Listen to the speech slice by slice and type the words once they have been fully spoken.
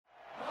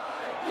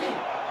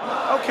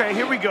Okay,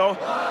 here we go.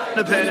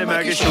 The Planet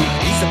Mikey Show.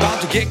 He's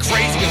about to get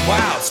crazy and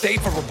wild. Stay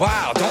for a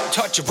while. Don't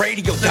touch your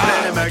radio dial.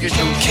 Planet Mikey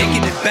Show.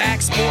 Kicking it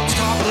back, sports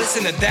talk.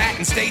 Listen to that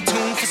and stay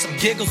tuned for some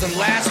giggles and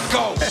laughs.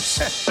 Go.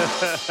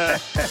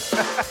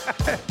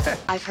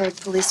 I've heard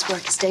police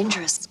work is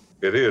dangerous.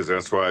 It is.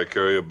 That's why I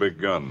carry a big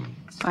gun.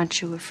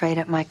 Aren't you afraid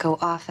it might go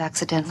off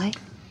accidentally?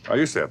 I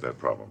used to have that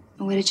problem.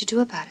 What did you do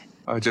about it?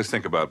 I just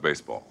think about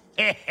baseball.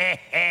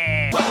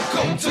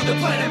 Welcome to the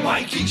Planet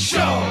Mikey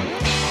Show.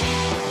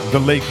 The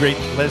late, great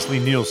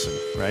Leslie Nielsen,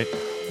 right?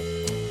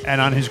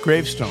 And on his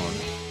gravestone,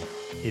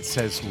 it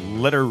says,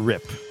 "Let her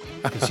rip."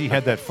 Because he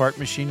had that fart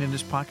machine in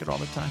his pocket all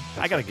the time.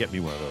 I got to get me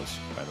one of those,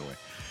 by the way.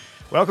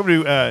 Welcome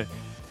to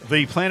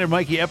the Planet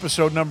Mikey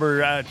episode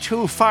number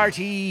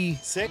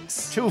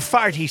 246.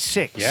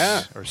 246.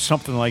 Yeah. Or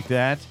something like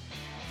that.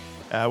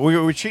 We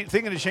were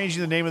thinking of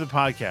changing the name of the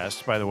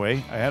podcast, by the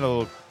way. I had a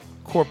little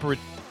corporate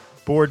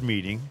board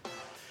meeting.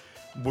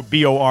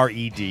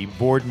 B-O-R-E-D,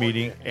 board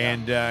meeting,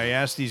 and I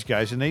asked these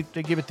guys, and they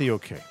give it the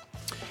okay.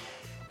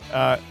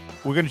 We're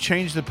going to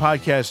change the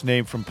podcast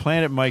name from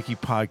Planet Mikey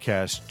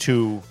Podcast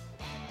to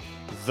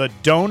The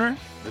Donor,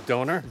 The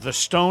Donor, The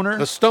Stoner,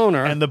 The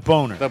Stoner, and The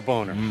Boner. The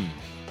Boner.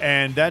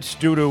 And that's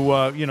due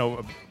to,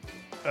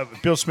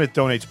 Bill Smith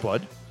donates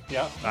blood.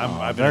 Yeah.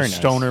 I've been a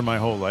stoner my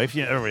whole life.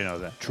 Yeah, everybody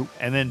knows that. True.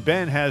 And then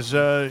Ben has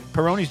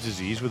Peyronie's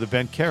disease with a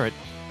bent carrot.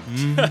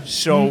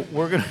 So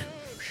we're going to...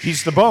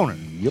 He's the boner.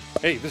 Yep.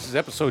 Hey, this is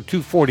episode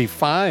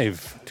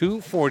 245.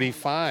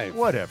 245.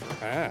 Whatever.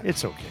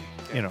 It's okay.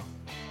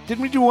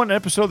 Didn't we do one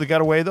episode that got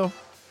away, though?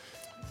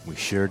 We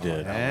sure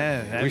did.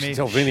 We should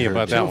tell Vinny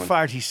about that one.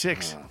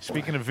 256.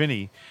 Speaking of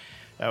Vinny,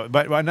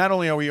 but not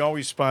only are we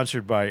always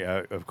sponsored by,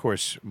 of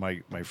course, my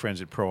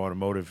friends at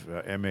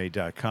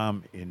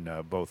ProAutomotive.ma.com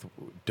in both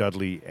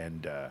Dudley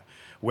and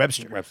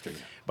Webster.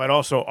 But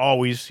also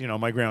always,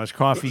 my grandma's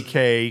coffee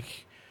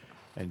cake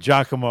and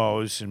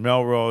Giacomo's and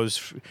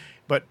Melrose.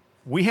 But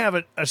we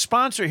have a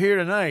sponsor here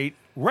tonight,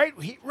 right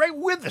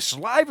with us,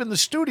 live in the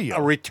studio.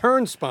 A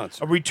return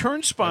sponsor.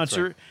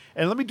 Right.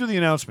 And let me do the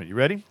announcement. You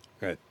ready?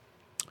 Good.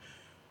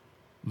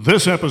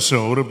 This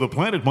episode of the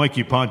Planet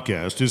Mikey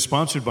podcast is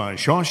sponsored by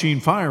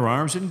Shawsheen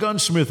Firearms and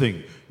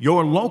Gunsmithing,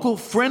 your local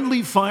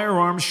friendly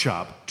firearms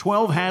shop,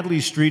 12 Hadley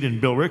Street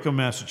in Billerica,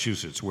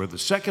 Massachusetts, where the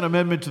Second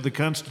Amendment to the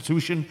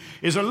Constitution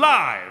is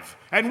alive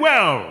and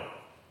well.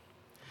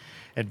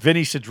 And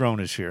Vinny Cedrone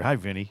is here. Hi,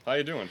 Vinny. How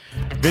you doing?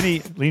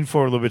 Vinny, lean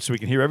forward a little bit so we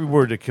can hear every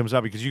word that comes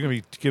out because you're going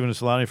to be giving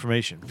us a lot of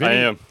information. Vinny, I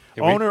am.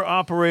 Owner,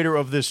 operator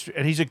of this,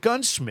 and he's a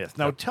gunsmith.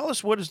 Now, tell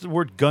us, what does the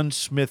word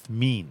gunsmith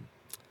mean?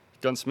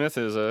 Gunsmith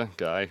is a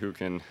guy who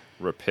can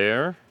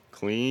repair,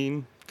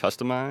 clean,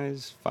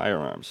 customize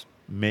firearms.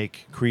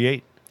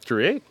 Create.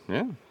 Create,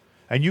 yeah.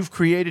 And you've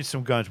created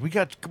some guns. We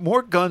got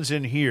more guns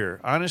in here,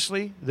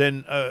 honestly,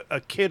 than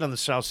a kid on the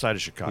south side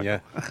of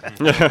Chicago.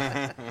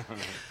 Yeah.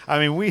 I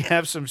mean, we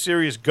have some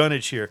serious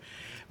gunnage here.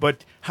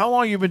 But how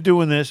long you been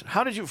doing this?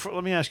 How did you?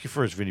 Let me ask you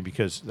first, Vinny,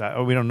 because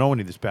we don't know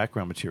any of this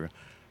background material.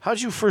 How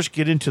did you first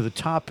get into the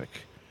topic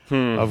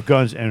of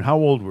guns, and how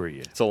old were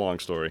you? It's a long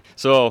story.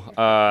 So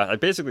I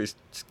basically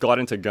got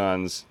into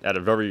guns at a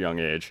very young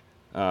age,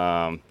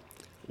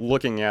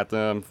 looking at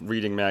them,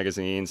 reading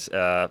magazines.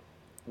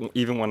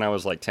 Even when I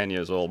was like 10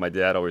 years old, my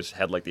dad always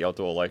had like the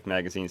Outdoor Life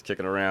magazines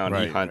kicking around.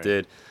 He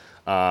hunted.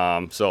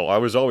 So I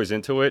was always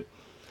into it.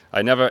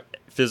 I never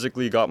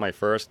physically got my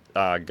first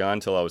gun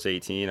until I was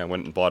 18. I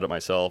went and bought it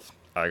myself.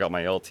 I got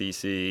my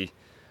LTC.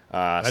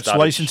 That's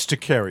licensed to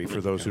carry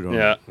for those who don't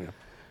know. Yeah.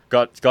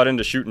 Got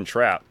into shoot and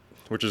trap,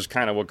 which is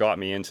kind of what got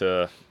me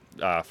into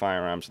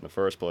firearms in the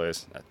first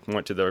place. I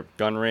went to the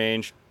gun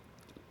range.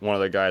 One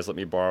of the guys let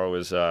me borrow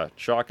his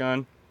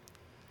shotgun.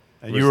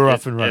 And you were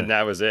off and running. And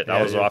that was it. Yeah,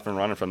 I was off and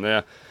running from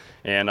there.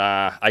 And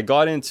I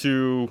got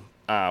into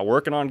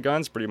working on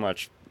guns pretty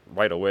much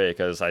right away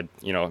because I,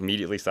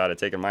 immediately started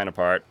taking mine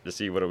apart to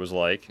see what it was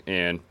like,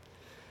 and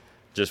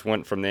just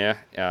went from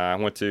there. I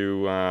went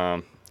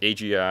to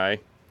AGI,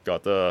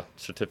 got the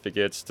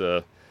certificates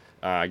to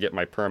get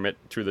my permit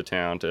through the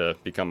town to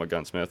become a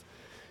gunsmith,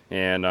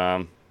 and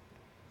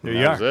there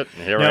that was it.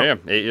 And here I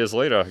am. 8 years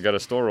later, I got a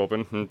store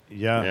open. And,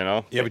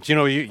 Yeah. Yeah, but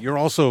you're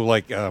also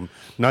like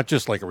not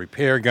just like a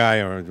repair guy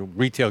or a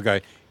retail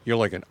guy. You're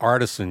like an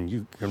artisan.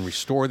 You can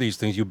restore these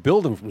things. You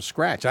build them from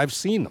scratch. I've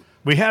seen them.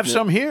 We have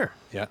some here.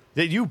 Yeah.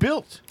 That you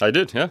built. I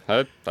did, yeah.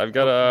 I've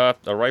got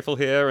a rifle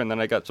here, and then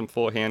I got some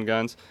 4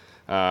 handguns.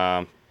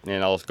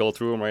 And I'll go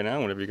through them right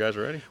now whenever you guys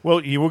are ready.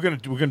 Well, we're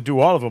gonna do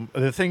all of them.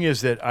 The thing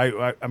is that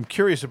I'm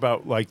curious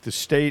about like the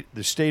state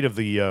of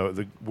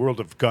the world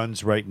of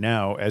guns right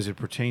now as it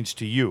pertains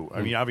to you.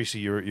 I mean, obviously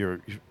you're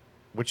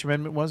which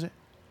amendment was it?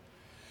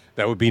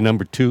 That would be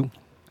number 2.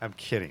 I'm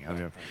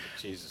kidding.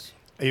 Jesus.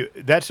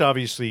 That's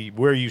obviously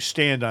where you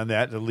stand on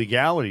that, the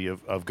legality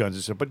of guns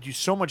and stuff. But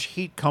so much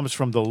heat comes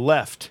from the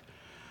left.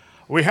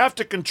 We have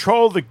to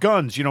control the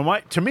guns.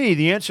 To me,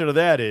 the answer to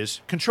that is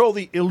control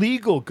the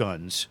illegal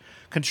guns.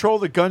 Control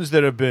the guns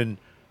that have been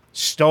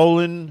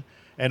stolen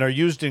and are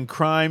used in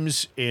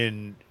crimes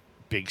in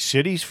big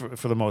cities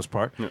for the most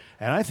part.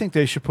 And I think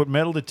they should put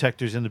metal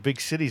detectors in the big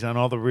cities on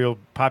all the real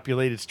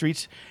populated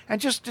streets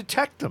and just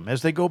detect them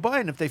as they go by.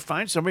 And if they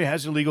find somebody who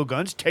has illegal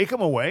guns, take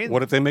them away.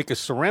 What if they make a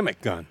ceramic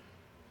gun?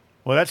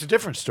 Well, that's a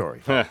different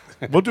story.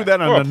 We'll do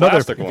that on Or a another.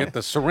 plastic one. Get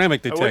the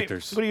ceramic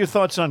detectors. What are your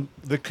thoughts on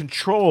the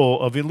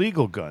control of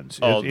illegal guns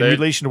in they-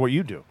 relation to what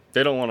you do?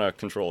 They don't want to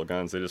control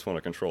guns. They just want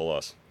to control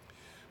us.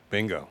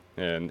 Bingo.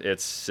 And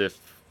it's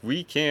if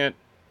we can't,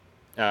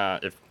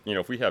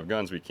 if we have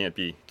guns, we can't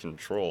be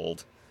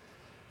controlled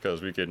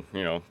because we could,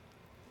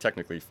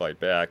 technically fight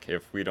back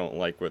if we don't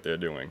like what they're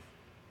doing.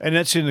 And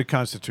that's in the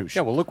Constitution.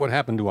 Yeah, well, look what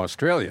happened to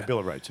Australia. Bill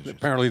of Rights. It is.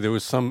 Apparently, there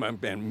was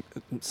and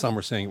some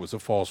were saying it was a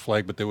false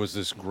flag, but there was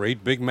this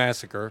great big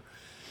massacre,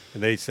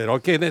 and they said,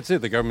 "Okay, that's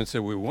it." The government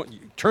said, "We want you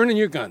turn in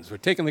your guns. We're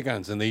taking the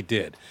guns," and they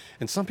did.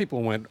 And some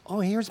people went,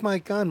 "Oh, here's my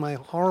gun, my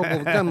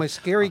horrible gun, my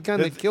scary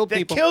gun that killed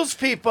people." That kills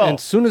people. And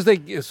as soon as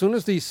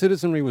the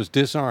citizenry was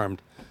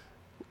disarmed,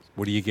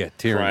 what do you get?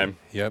 Tyranny. Crime.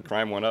 Yep.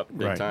 Crime went up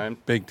big Right. time.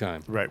 Big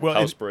time. Right. Well,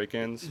 House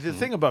break-ins. the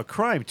thing about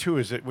crime too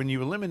is that when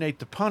you eliminate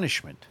the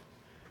punishment,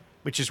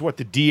 which is what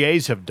the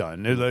DAs have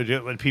done, they're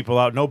letting people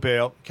out no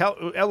bail.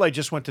 LA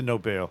just went to no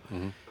bail.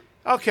 Mm-hmm.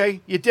 Okay,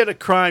 you did a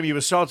crime, you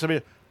assaulted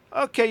somebody.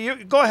 Okay,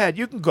 you go ahead,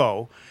 you can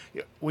go.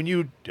 When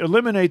you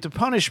eliminate the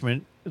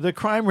punishment, the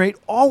crime rate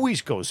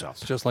always goes up.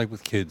 Just like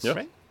with kids. Yep.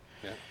 Right?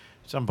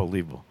 It's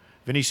unbelievable.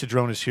 Vinny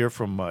Cedrone is here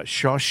from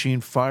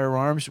Shawsheen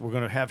Firearms. We're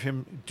going to have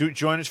him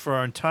join us for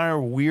our entire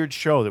weird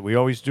show that we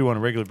always do on a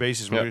regular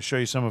basis. We're Yep. going to show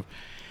you some of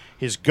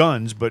his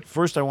guns. But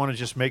first, I want to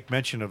just make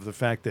mention of the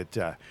fact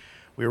that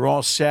we were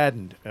all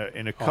saddened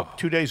in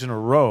 2 days in a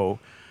row.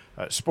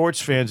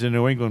 Sports fans in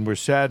New England were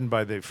saddened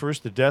by the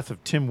death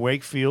of Tim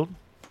Wakefield,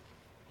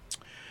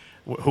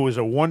 who was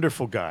a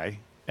wonderful guy.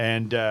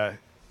 And,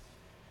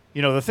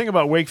 the thing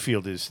about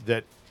Wakefield is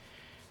that,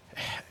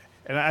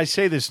 and I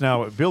say this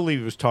now, Bill Lee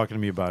was talking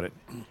to me about it.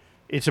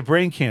 It's a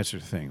brain cancer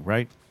thing,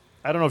 right?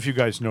 I don't know if you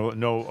guys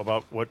know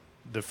about what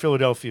the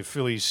Philadelphia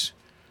Phillies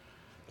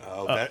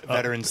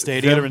Veterans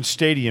Stadium. Veterans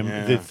Stadium,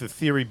 Yeah. the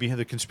theory behind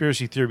the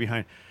conspiracy theory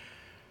behind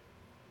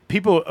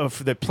people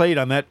that played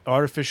on that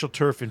artificial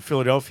turf in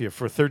Philadelphia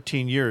for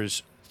 13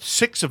 years.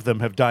 6 of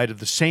them have died of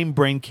the same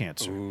brain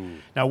cancer.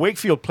 Now,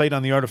 Wakefield played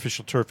on the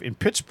artificial turf in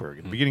Pittsburgh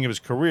at the beginning of his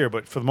career,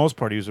 but for the most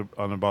part, he was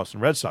on the Boston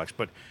Red Sox.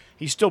 But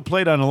he still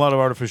played on a lot of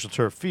artificial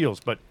turf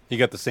fields. But He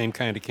got the same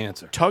kind of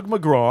cancer. Tug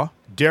McGraw,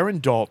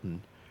 Darren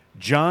Dalton,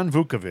 John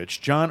Vukovich,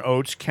 John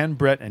Oates, Ken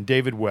Brett, and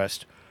David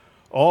West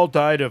all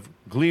died of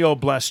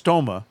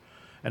glioblastoma,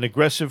 an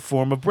aggressive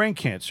form of brain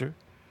cancer.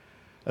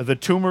 The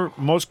tumor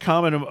most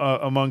common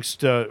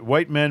amongst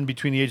white men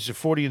between the ages of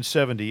 40 and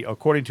 70,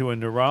 according to a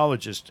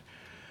neurologist.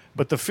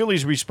 But the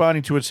Phillies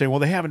responding to it saying, well,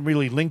 they haven't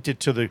really linked it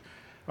to the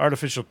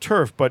artificial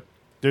turf, but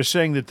they're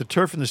saying that the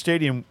turf in the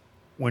stadium,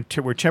 where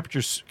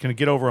temperatures can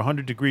get over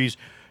 100 degrees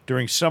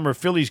during summer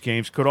Phillies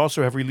games, could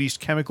also have released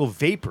chemical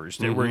vapors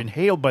that were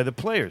inhaled by the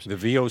players. The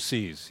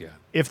VOCs, yeah.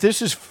 If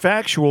this is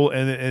factual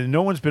and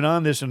no one's been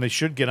on this and they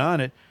should get on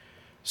it,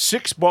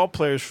 6 ball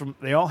players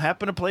they all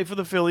happen to play for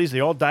the Phillies. They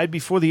all died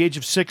before the age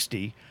of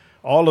 60,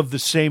 all of the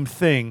same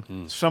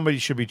thing. Somebody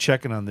should be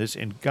checking on this.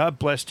 And God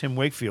bless Tim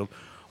Wakefield,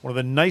 one of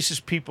the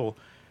nicest people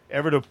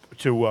ever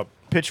to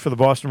pitch for the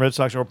Boston Red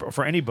Sox or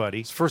for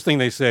anybody. It's the first thing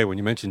they say when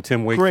you mention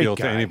Tim Wakefield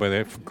to guy.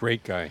 anybody.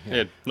 Great guy.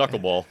 Yeah,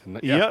 knuckleball.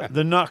 Yeah,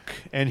 the Nuck,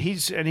 and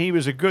he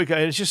was a good guy.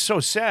 It's just so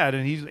sad,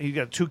 and he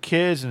got 2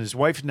 kids, and his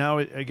wife now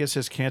I guess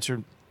has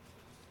cancer.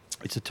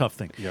 It's a tough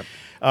thing. Yep.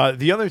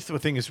 The other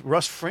thing is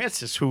Russ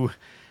Francis, who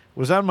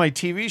was on my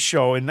TV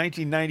show in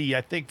 1990,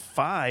 I think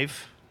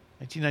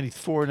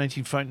 1994,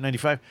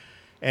 1995.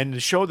 And the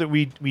show that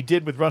we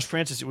did with Russ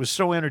Francis, it was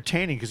so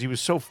entertaining because he was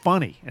so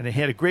funny and he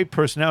had a great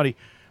personality.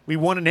 We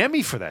won an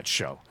Emmy for that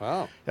show.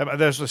 Wow.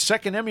 There's the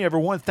second Emmy I ever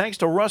won, thanks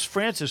to Russ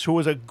Francis, who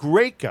was a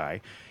great guy.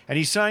 And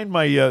he signed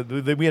my,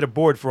 we had a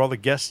board for all the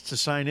guests to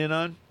sign in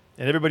on.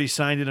 And everybody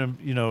signed in,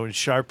 in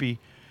Sharpie.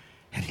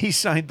 And he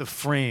signed the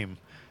frame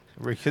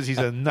because he's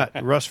a nut.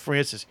 Russ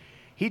Francis.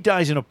 He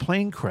dies in a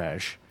plane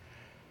crash.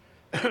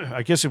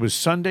 I guess it was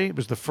Sunday. It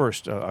was the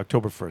 1st,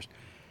 October 1st.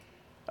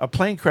 A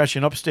plane crash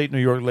in upstate New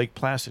York, Lake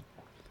Placid,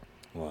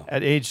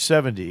 at age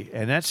 70.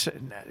 And it's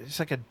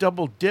like a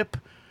double dip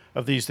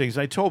of these things.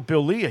 I told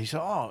Bill Lee, he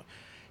said,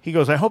 he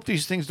goes, I hope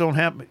these things don't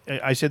happen.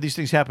 I said, these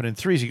things happen in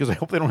 3s. He goes, I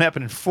hope they don't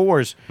happen in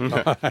 4s,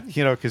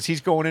 because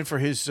he's going in for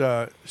his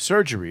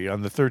surgery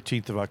on the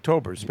 13th of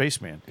October,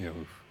 Spaceman,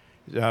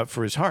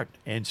 for his heart.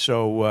 And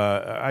so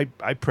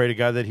I pray to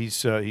God that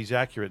he's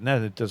accurate and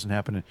that it doesn't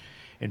happen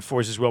in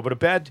 4s as well. But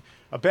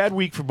a bad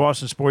week for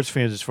Boston sports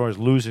fans as far as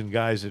losing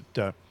guys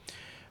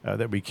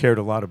that we cared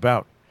a lot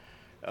about.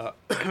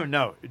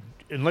 Now,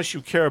 unless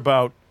you care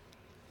about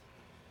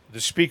the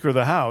Speaker of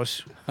the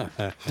House,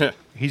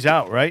 he's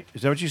out, right?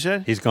 Is that what you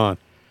said? He's gone.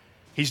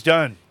 He's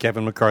done.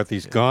 Kevin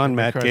McCarthy's gone.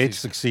 Matt McCarthy's- Gaetz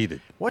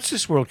succeeded. What's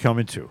this world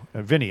coming to?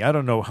 Vinny, I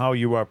don't know how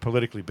you are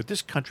politically, but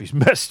this country's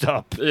messed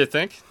up. You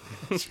think?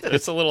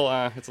 It's a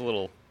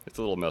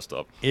little messed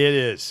up. It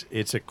is.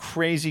 It's a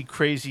crazy,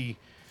 crazy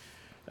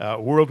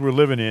world we're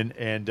living in.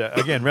 And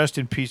again, rest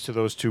in peace to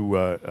those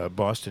two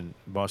Boston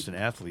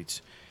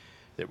athletes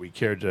that we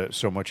cared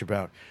so much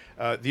about.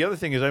 The other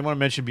thing is I want to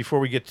mention before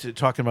we get to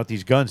talking about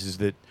these guns is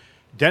that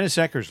Dennis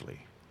Eckersley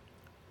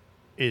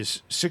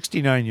is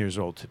 69 years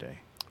old today.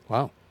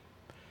 Wow.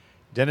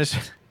 Dennis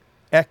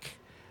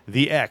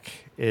the Eck,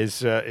 is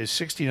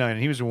 69, and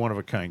he was a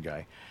one-of-a-kind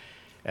guy.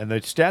 And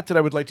the stat that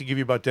I would like to give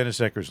you about Dennis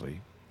Eckersley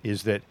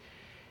is that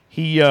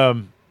he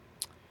only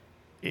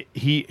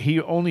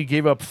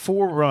gave up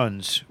 4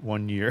 runs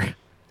one year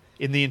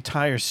in the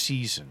entire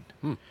season.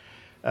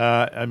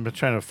 I'm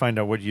trying to find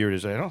out what year it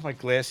is. I don't have my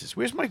glasses.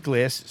 Where's my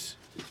glasses?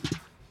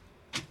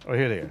 Oh,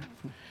 here they are.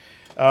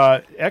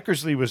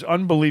 Eckersley was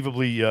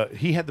unbelievably.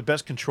 He had the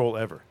best control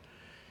ever.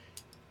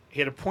 He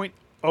had a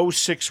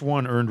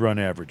 .061 earned run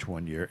average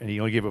one year, and he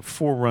only gave up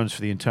 4 runs for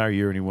the entire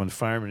year, and he won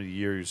Fireman of the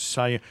Year. He was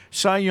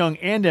Cy Young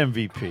and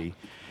MVP,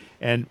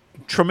 and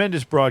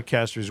tremendous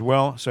broadcaster as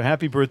well. So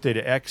happy birthday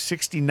to Eck,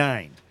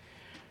 69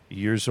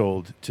 years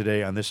old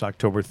today on this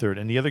October 3rd.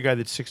 And the other guy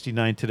that's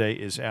 69 today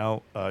is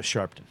Al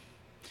Sharpton.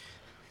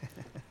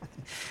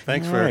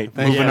 Thanks All for right,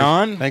 thanks moving for-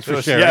 on. Thanks for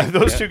Those, sharing.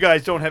 those two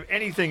guys don't have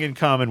anything in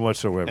common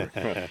whatsoever.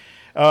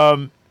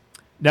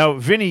 Now,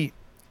 Vinny,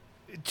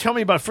 tell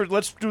me about first.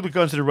 Let's do the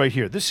guns that are right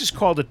here. This is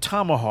called a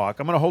Tomahawk.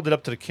 I'm going to hold it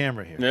up to the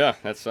camera here. Yeah,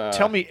 that's.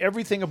 Tell me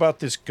everything about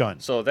this gun.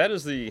 So that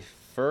is the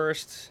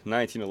first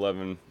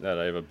 1911 that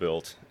I ever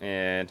built,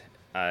 and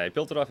I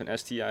built it off an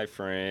STI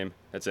frame.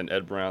 It's an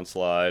Ed Brown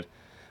slide.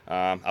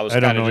 I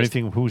don't know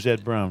anything. Who's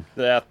Ed Brown?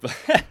 Yeah.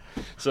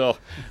 So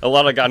a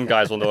lot of gun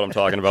guys will know what I'm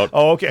talking about.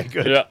 Oh, okay,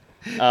 good. Yeah.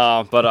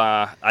 But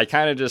I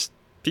kind of just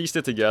pieced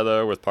it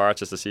together with parts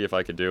just to see if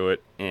I could do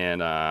it,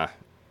 and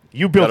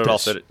You built got it all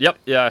this. fitted. Yep.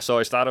 Yeah. So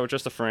I started with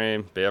just a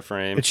frame, bare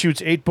frame. It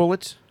shoots 8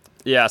 bullets.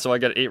 Yeah. So I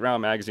got an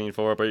 8-round magazine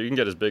for it, but you can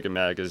get as big a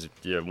mag as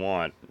you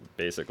want.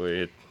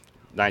 Basically,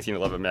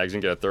 1911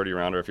 magazine, get a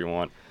 30-rounder if you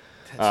want.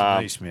 That's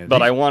nice, man.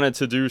 But I wanted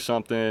to do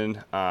something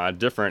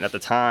different. At the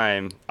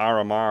time,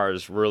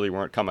 RMRs really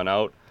weren't coming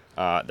out.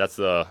 That's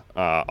the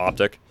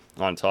optic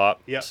on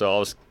top. Yeah. So I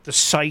was. The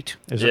sight.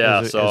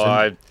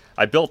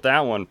 I built that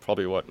one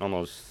probably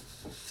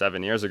almost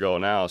 7 years ago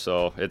now.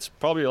 So it's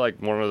probably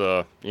like one of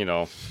the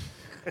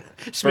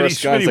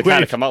first guns to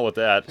kind of come out with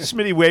that.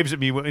 Smitty waves at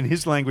me. In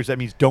his language, that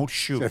means don't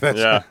shoot.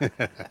 Yeah.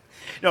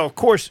 No, of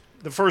course,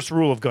 the first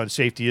rule of gun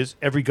safety is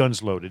every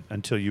gun's loaded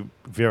until you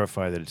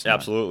verify that it's not.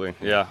 Absolutely.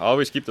 Yeah. I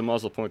always keep the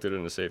muzzle pointed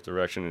in a safe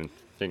direction and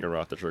finger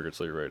off the trigger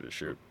until you're ready to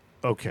shoot.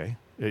 Okay.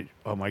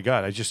 Oh my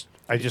God! I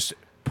just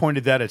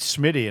pointed that at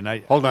Smitty,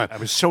 and Hold on. I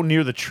was so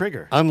near the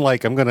trigger.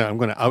 Unlike, I'm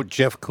gonna out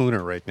Jeff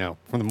Cooner right now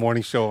from the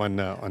morning show on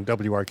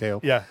WRKO.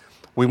 Yeah.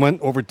 We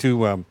went over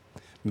to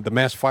the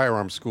Mass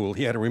Firearms School.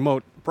 He had a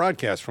remote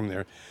broadcast from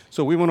there,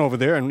 so we went over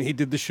there and he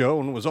did the show,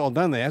 and it was all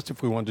done. They asked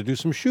if we wanted to do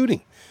some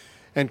shooting,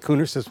 and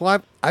Cooner says,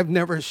 "Well, I've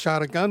never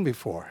shot a gun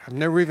before. I've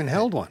never even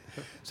held one."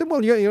 I said,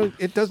 "Well,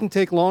 it doesn't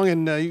take long,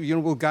 and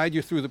we'll guide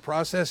you through the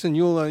process, and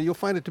you'll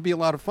find it to be a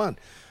lot of fun."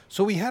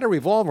 So we had a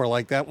revolver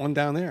like that one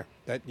down there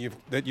that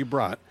you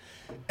brought,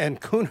 and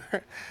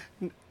Cooner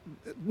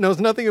knows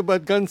nothing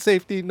about gun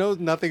safety, knows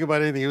nothing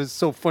about anything. He was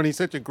so funny,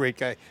 such a great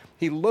guy.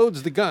 He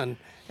loads the gun,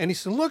 and he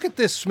said, "Look at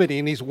this, Smitty,"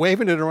 and he's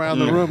waving it around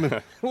the room,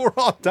 and we're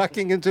all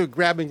ducking into it,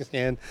 grabbing his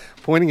hand,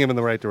 pointing him in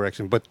the right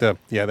direction. But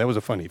yeah, that was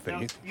a funny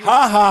thing.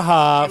 Ha ha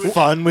ha!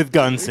 Fun with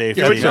gun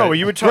safety. You were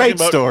talking Great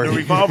about story. the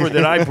revolver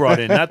that I brought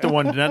in, not the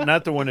one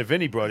that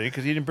Vinny brought in,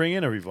 because he didn't bring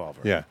in a revolver.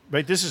 Yeah.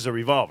 Right. This is a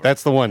revolver.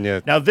 That's the one.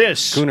 Yeah. Now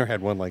this Cooner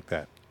had one like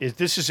that.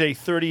 this is a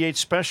 38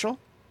 special.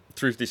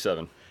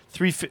 357.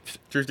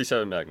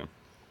 357 Magnum.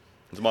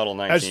 It's model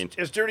 19.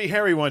 As Dirty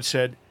Harry once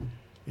said,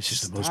 this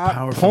is the most Stop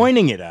powerful.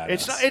 pointing it at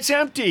It's us. not. It's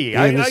empty.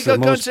 Yeah, this is the got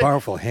most guns that-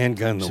 powerful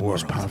handgun in the It's the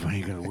world. most powerful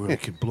handgun in the world.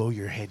 It could blow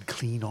your head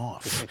clean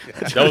off.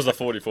 That was the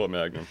 44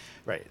 Magnum.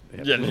 Right.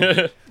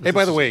 Yeah. Hey,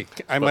 by the way,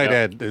 I might yeah.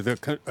 add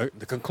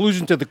the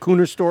conclusion to the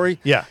Cooner story.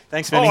 Yeah.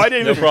 Thanks, Vinny. Oh, I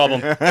didn't No even.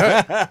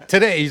 problem.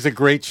 Today, he's a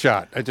great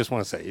shot. I just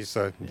want to say he's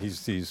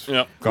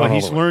Yep. gone Well, all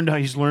he's the way.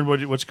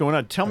 learned what's going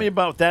on. Tell me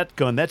about that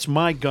gun. That's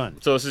my gun.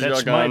 So this is That's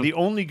your gun? the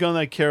only gun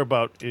I care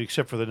about,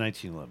 except for the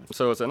 1911.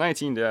 So it's a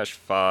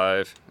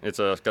 19-5. It's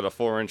got a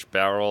 4-inch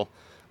barrel.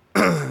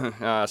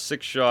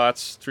 6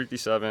 shots,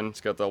 357. It's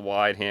got the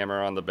wide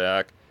hammer on the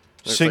back.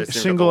 Looks like it's got the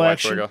Single wide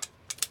action? trigger.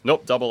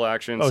 Nope, double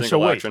action, Oh, single so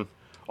wait. action.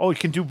 Oh, it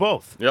can do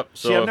both. Yep.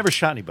 See, I've never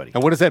shot anybody.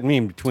 And what does that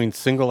mean between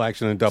single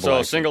action and double So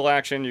action? single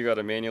action, you got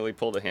to manually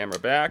pull the hammer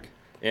back,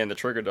 and the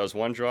trigger does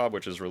one job,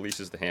 which is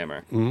releases the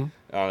hammer.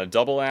 Mm-hmm. On a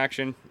double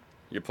action,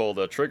 you pull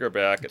the trigger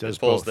back, it does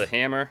pulls both. the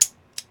hammer,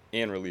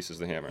 and releases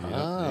the hammer. There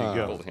you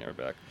go. Pull the hammer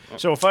back. Yep.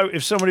 So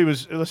if somebody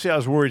was, let's say I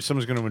was worried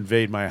someone's going to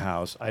invade my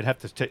house, I'd have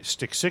to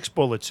stick 6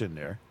 bullets in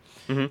there,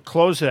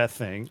 close that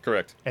thing,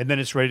 Correct. and then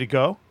it's ready to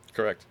go.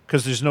 Correct.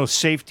 Because there's no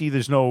safety,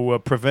 there's no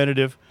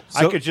preventative.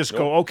 I So- could just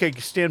go, okay,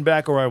 stand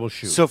back, or I will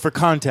shoot. So, for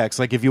context,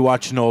 like if you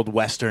watch an old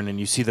Western and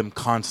you see them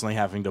constantly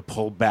having to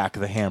pull back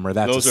the hammer,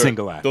 that's Those a are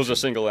single action. Those are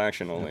single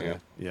action only. Yeah.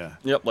 yeah.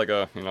 Yep, like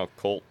a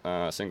Colt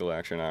single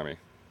action army.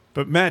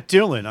 But Matt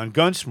Dillon on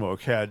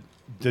Gunsmoke had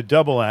the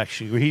double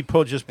action. Where he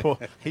just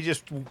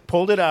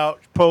pulled it out,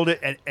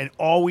 and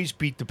always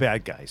beat the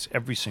bad guys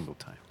every single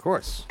time. Of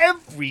course.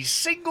 Every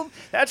single.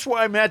 That's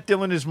why Matt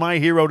Dillon is my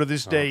hero to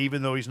this day,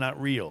 even though he's not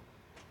real.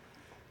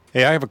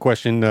 Hey, I have a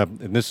question,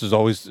 and this is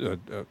always.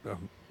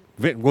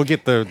 We'll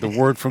get the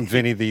word from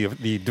Vinny,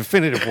 the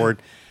definitive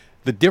word.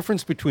 The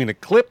difference between a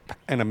clip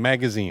and a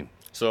magazine.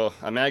 So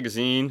a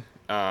magazine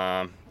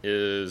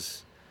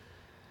is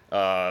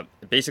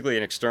basically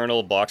an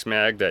external box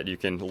mag that you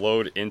can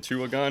load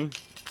into a gun,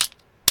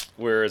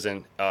 whereas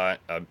a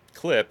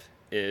clip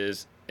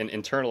is an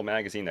internal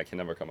magazine that can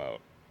never come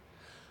out.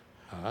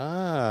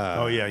 Ah.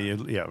 Oh yeah,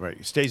 right.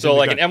 It stays. So in the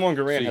like gun. an M1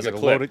 Garand So has you a gotta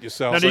clip. load it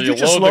yourself. Now, So did you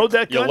just load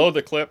that gun? You load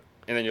the clip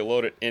and then you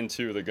load it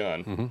into the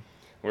gun,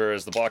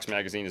 whereas the box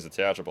magazine is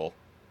detachable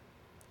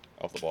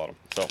off the bottom.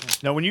 So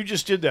Now, when you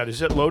just did that, is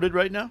that loaded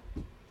right now?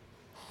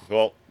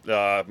 well,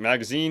 the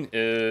magazine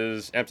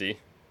is empty.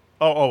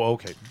 Oh,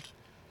 okay.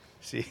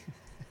 See.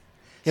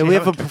 Yeah, we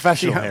have a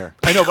professional here.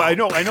 I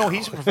know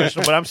he's a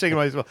professional, but I'm saying to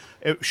myself,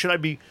 should I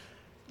be?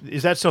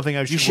 Is that something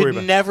I should, You should worry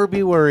about? never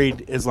be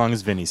worried as long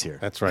as Vinny's here.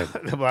 That's right.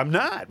 Well, I'm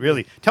not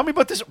really. Tell me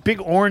about this big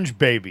orange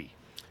baby.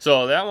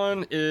 So that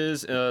one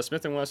is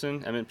Smith &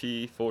 Wesson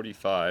M&P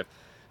 45.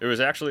 It was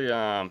actually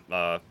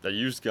a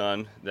used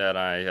gun that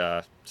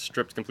I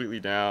stripped completely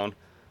down,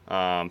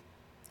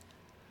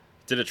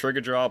 did a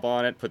trigger job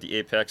on it, put the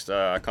Apex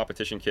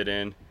competition kit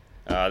in.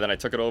 Then I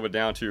took it over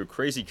down to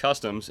Crazy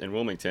Customs in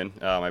Wilmington.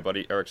 My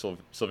buddy Eric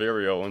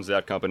Silverio owns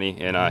that company,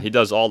 and he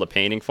does all the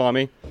painting for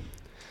me.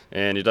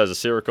 And he does a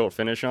Cerakote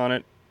finish on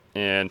it.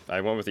 And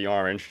I went with the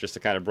orange just to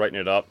kind of brighten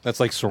it up. That's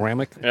like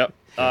ceramic. Yep.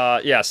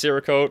 Yeah,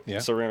 Cerakote, Yeah.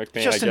 ceramic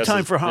paint. Just I in guess time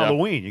is- for yeah.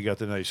 Halloween, you got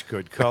the nice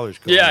good colors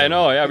going. Yeah, I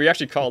know. Yeah, we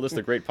actually call this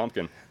the Great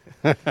Pumpkin.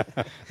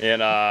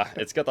 And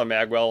it's got the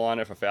magwell on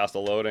it for faster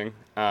loading.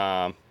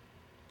 And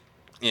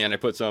I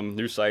put some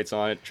new sights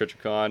on it,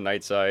 Trichicon,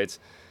 night sights.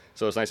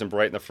 So it's nice and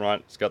bright in the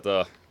front. It's got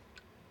the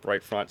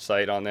bright front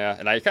sight on there.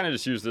 And I kind of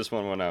just used this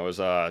one when I was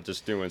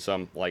just doing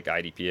some like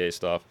IDPA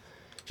stuff.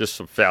 Just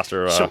some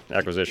faster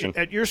acquisition.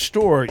 At your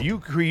store, you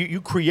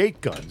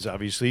create guns.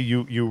 Obviously,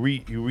 you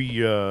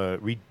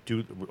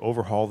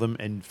overhaul them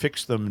and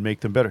fix them and make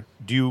them better.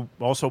 Do you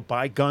also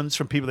buy guns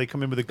from people? They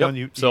come in with a gun.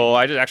 Yep. So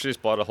I actually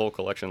just bought a whole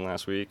collection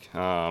last week.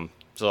 So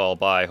I'll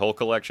buy whole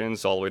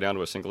collections all the way down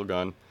to a single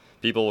gun.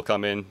 People will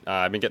come in.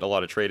 I've been getting a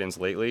lot of trade-ins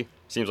lately.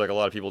 Seems like a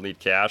lot of people need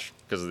cash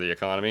because of the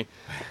economy.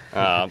 So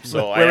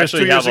I Whereas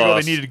actually 2 years have ago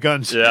they needed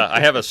guns. Yeah, I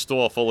have a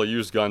store full of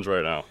used guns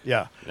right now.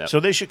 Yeah. Yep. So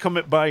they should come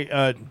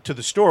by to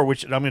the store,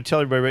 which I'm going to tell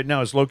everybody right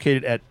now is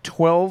located at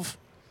 12.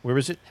 Where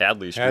is it?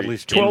 Hadley Street, Hadley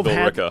Street. in 12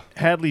 Billerica.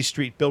 Hadley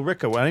Street,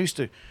 Billerica. Well, I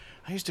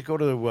used to go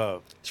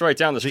to It's right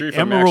down the the street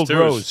from Emerald Max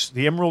Rose,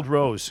 the Emerald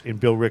Rose in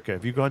Billerica.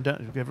 Have you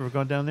ever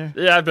gone down there?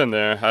 Yeah, I've been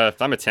there.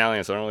 I'm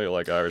Italian, so I don't really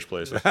like Irish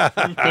places.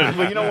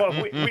 Well, you know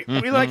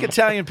what? We like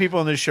Italian people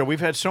on this show. We've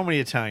had so many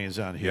Italians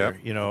on here,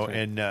 Yep, you know.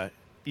 And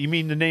you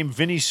mean the name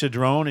Vinny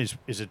Cedrone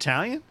is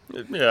Italian?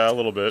 Yeah, a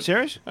little bit.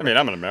 Serious? I mean,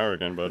 I'm an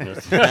American, but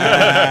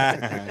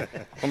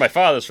well, my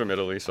father's from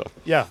Italy, so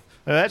Yeah.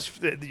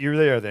 You're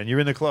there then.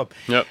 You're in the club.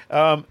 Yep.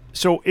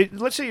 So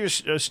let's say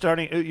you're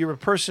starting. You're a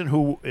person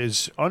who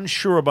is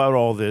unsure about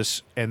all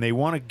this, and they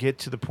want to get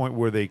to the point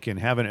where they can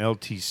have an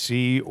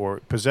LTC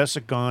or possess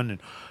a gun and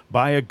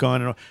buy a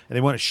gun, and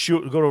they want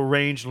to go to a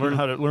range, learn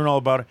how to learn all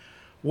about it.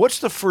 What's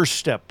the first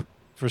step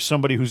for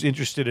somebody who's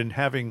interested in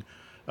having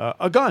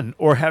a gun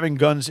or having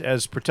guns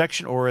as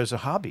protection or as a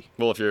hobby?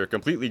 Well, if you're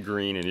completely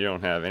green and you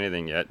don't have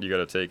anything yet, you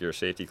got to take your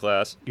safety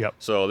class. Yep.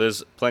 So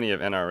there's plenty of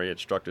NRA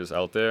instructors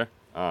out there.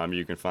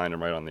 You can find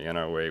them right on the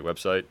NRA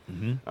website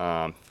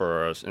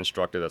for an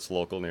instructor that's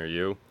local near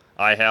you.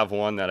 I have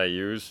one that I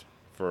use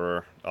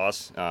for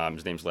us.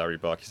 His name's Larry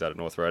Buck. He's out of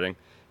North Reading.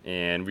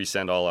 And we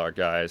send all our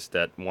guys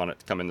that want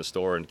to come in the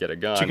store and get a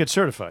gun. To get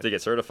certified.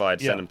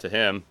 Send Yeah. them to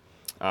him.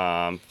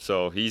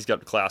 So he's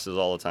got classes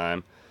all the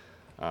time.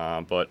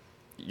 But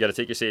you got to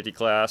take your safety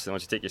class, and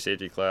once you take your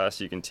safety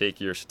class, you can take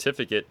your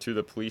certificate to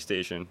the police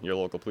station, your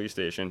local police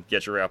station,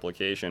 get your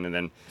application, and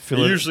then it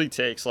usually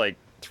takes like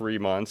 3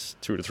 months,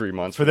 2 to 3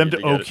 months For them to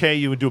get it. okay,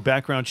 you would do a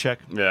background check.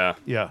 Yeah.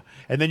 Yeah,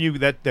 and then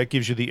that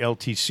gives you the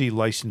LTC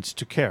license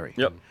to carry.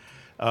 Yep.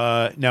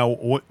 Now,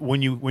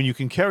 when you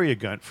can carry a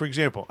gun, for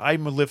example,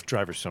 I'm a Lyft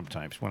driver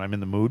sometimes when I'm in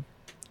the mood,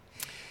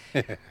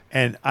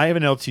 and I have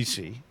an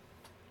LTC,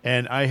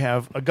 and I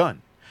have a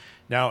gun.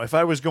 Now, if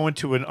I was going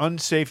to an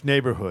unsafe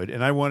neighborhood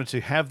and I wanted to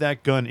have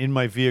that gun in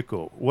my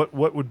vehicle, what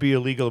would be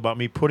illegal about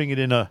me putting it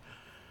in a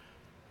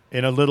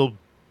little,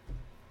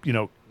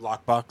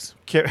 Lockbox.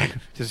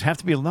 Does it have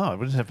to be no?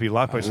 It doesn't have to be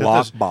lockbox.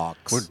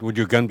 Lockbox. Would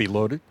your gun be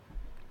loaded?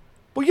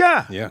 Well,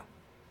 yeah. Yeah.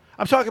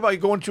 I'm talking about you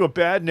going to a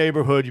bad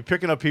neighborhood, you're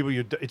picking up people,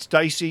 it's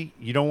dicey,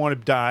 you don't want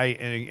to die,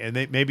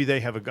 and maybe they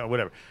have a gun,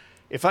 whatever.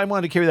 If I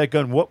wanted to carry that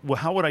gun,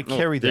 how would I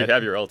carry that? You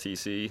have your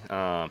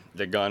LTC.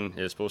 The gun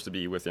is supposed to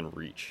be within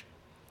reach.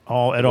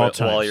 all times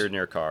while you're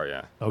near a car.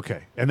 Yeah,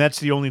 Okay, and that's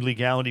the only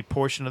legality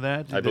portion of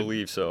that. I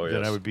believe so. That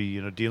Yes. I would be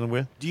dealing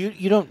with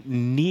You don't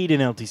need an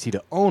LTC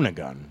to own a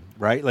gun,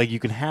 right? Like you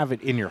can have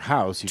it in your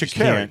house. You to just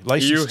carry, can't.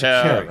 license You to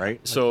have carry.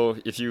 right? So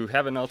if you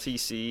have an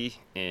LTC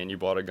and you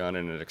bought a gun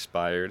and it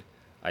expired,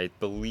 I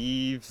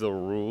believe the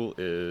rule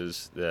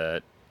is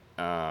that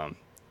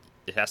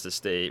it has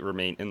to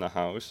remain in the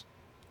house.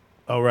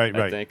 Oh, right.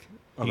 I think.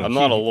 Okay. I'm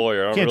not a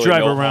lawyer. I don't Can't really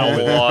drive know around all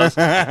with the it.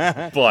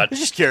 laws, but I'm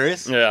just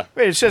curious. yeah,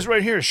 Wait, it says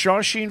right here,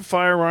 Shawsheen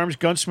Firearms,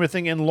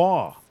 Gunsmithing, and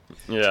Law.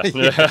 yeah. You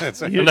didn't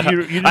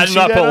I did see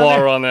not that put on law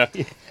there? on there.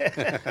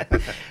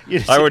 You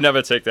I see- would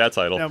never take that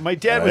title. Now, my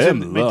dad was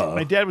am in law.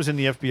 my dad was in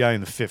the FBI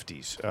in the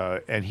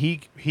 50s, and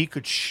he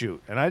could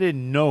shoot, and I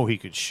didn't know he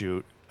could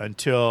shoot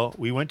until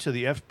we went to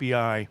the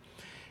FBI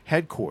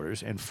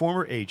headquarters, and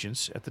former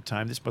agents at the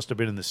time, this must have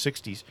been in the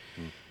 60s,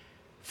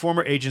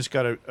 former agents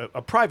got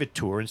a private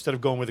tour instead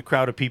of going with a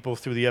crowd of people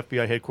through the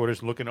FBI headquarters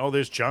and looking, oh,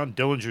 there's John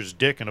Dillinger's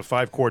dick in a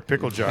 5-quart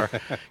pickle jar.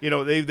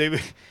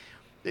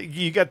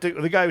 You got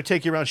the guy would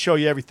take you around, show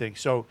you everything.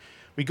 So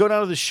we go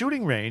down to the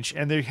shooting range,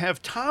 and they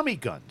have Tommy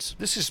guns.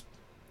 This is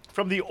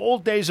from the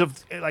old days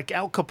of like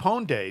Al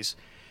Capone days.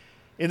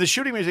 In the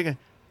shooting range, they go,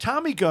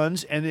 Tommy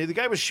guns, and the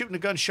guy was shooting the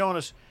gun, showing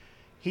us.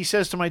 He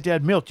says to my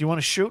dad, Milt, do you want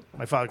to shoot?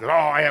 My father goes, oh,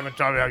 I haven't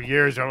done that in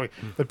years.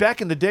 But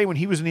back in the day when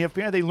he was in the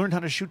FBI, they learned how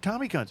to shoot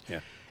Tommy guns. Yeah.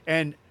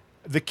 And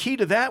the key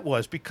to that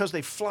was because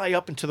they fly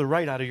up and to the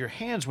right out of your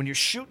hands when you're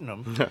shooting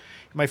them.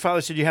 My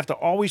father said you have to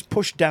always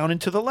push down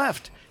and to the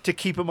left to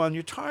keep them on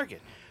your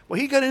target. Well,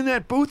 he got in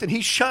that booth and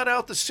he shot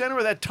out the center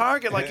of that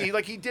target like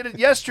he did it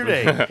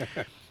yesterday.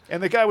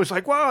 And the guy was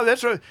like, wow,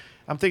 that's a...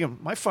 I'm thinking,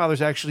 my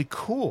father's actually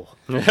cool.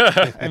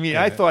 I mean,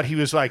 I thought he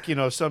was like,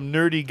 some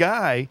nerdy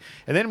guy.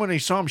 And then when I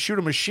saw him shoot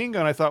a machine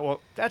gun, I thought,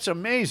 well, that's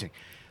amazing.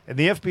 And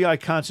the FBI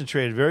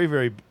concentrated very,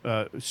 very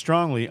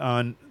strongly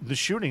on the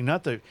shooting,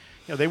 not the...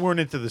 they weren't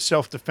into the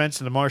self-defense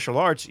and the martial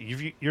arts.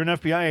 If you're an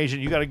FBI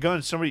agent, you got a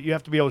gun, you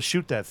have to be able to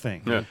shoot that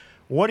thing. Yeah.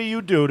 What do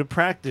you do to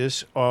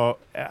practice,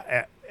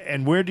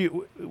 and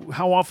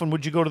how often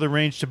would you go to the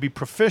range to be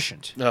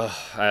proficient?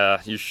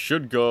 You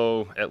should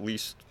go at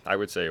least, I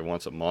would say,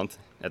 once a month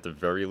at the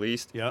very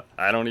least. Yeah.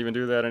 I don't even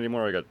do that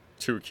anymore. I got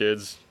 2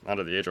 kids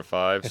under the age of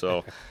 5,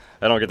 so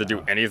I don't get to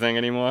do anything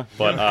anymore.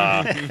 But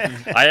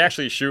I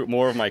actually shoot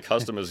more of my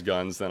customers'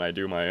 guns than I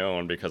do my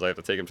own because I have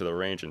to take them to the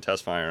range and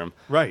test fire them.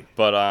 Right.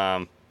 But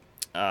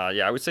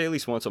yeah, I would say at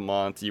least once a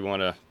month you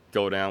want to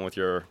go down with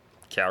your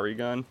carry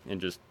gun and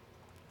just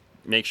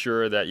make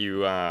sure that you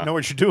Know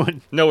what you're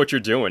doing. know what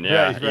you're doing.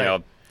 Yeah,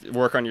 Right.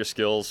 work on your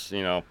skills.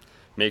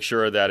 Make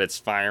sure that it's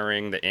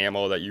firing the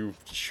ammo that you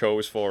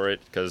chose for it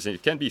because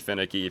it can be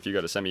finicky if you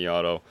got a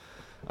semi-auto.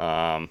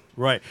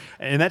 Right,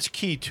 and that's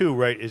key too,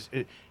 right?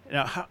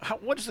 Now,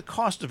 what is the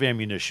cost of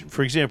ammunition?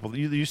 For example,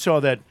 you saw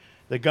the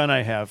gun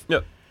I have.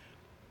 Yep.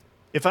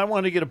 If I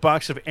wanted to get a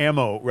box of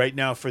ammo right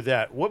now for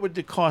that, what would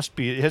the cost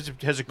be? Has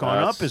it gone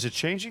up? It's- Is it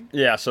changing?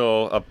 Yeah,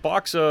 so a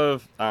box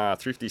of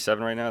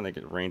 357 right now, I think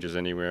it ranges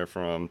anywhere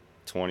from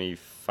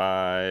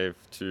 $25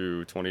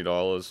 to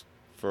 $20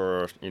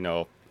 for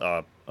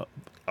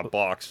a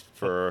box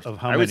for. Of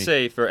how I would many?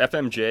 say for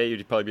FMJ,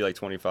 you'd probably be like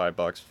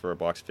 $25 for a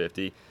box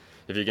 50.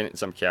 If you're getting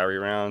some carry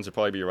rounds, it'd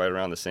probably be right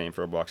around the same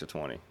for a box of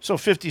 20. So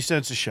 50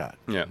 cents a shot,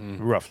 Yeah.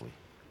 roughly.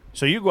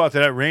 So you go out to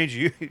that range,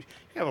 you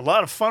have a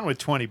lot of fun with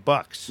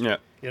 $20. Yeah.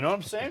 You know what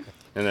I'm saying?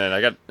 And then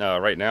I got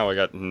right now I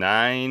got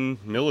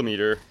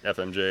 9mm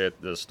FMJ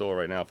at the store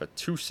right now for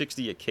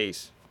 $260 a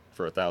case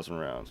for 1,000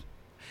 rounds.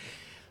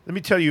 Let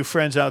me tell you,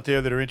 friends out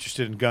there that are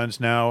interested in guns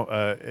now,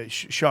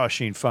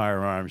 Shawsheen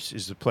Firearms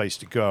is the place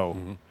to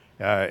go.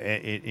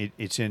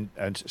 It's in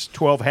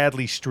 12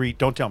 Hadley Street.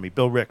 Don't tell me,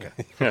 Bill Ricca.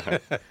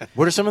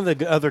 What are some of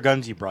the other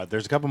guns you brought?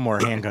 There's a couple more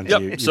handguns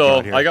Yep. you So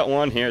brought here. I got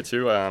one here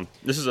too.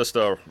 This is just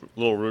a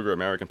little Ruger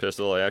American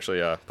pistol. I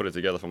actually put it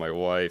together for my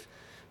wife.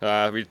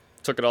 We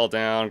took it all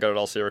down, got it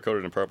all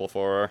Cerakoted in purple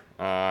for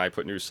her. I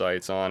put new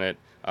sights on it.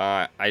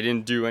 I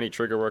didn't do any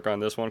trigger work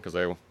on this one because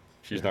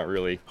she's not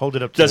really Hold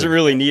it up. To doesn't the-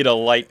 really need a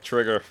light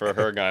trigger for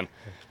her gun.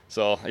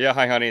 So yeah,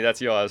 hi honey, that's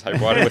yours. I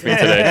brought it with me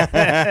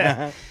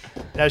today.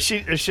 Now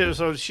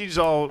so she's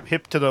all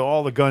hip to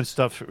all the gun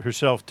stuff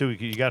herself too.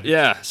 You got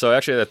Yeah. So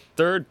actually, the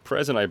third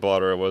present I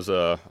bought her was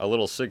a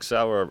little Sig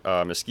Sauer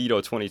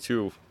Mosquito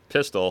 22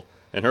 pistol,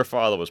 and her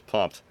father was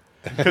pumped.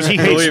 because he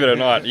hates, Believe it or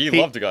not, he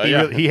loved the gun. He,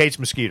 Yeah. he hates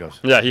mosquitoes.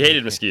 Yeah, he hated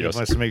He mosquitoes.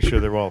 wants to make sure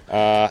they're all.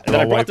 And then I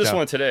all brought wiped this out.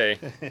 one today.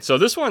 So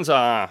this one's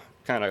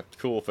kind of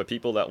cool for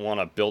people that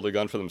want to build a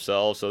gun for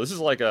themselves. So this is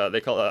like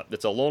they call it,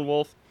 it's a Lone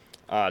Wolf,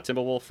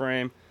 Timberwolf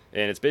frame,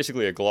 and it's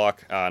basically a Glock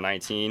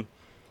 19,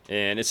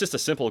 and it's just a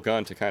simple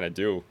gun to kind of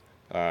do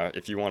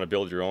if you want to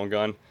build your own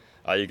gun.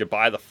 You could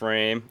buy the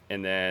frame,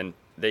 and then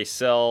they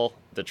sell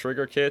the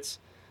trigger kits,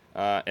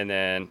 and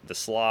then the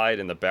slide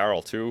and the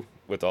barrel too,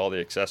 with all the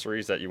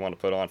accessories that you want to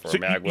put on for So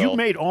a mag you weld.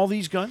 made all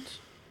these guns?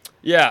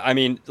 Yeah, I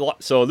mean,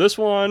 so this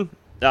one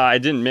I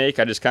didn't make.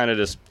 I just kind of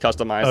just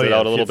customized it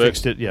out a little bit.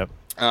 Fixed it. Yeah.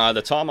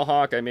 The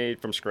Tomahawk I made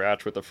from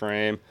scratch with the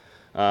frame.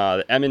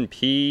 The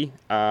M&P,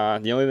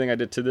 the only thing I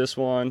did to this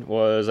one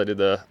was I did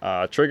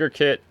the trigger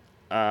kit,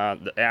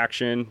 the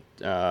action,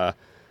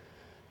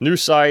 new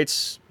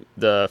sights,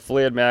 the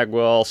flared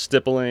magwell,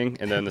 stippling,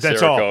 and then the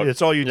That's Cerakote. all.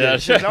 That's all you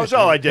did. Yeah. That was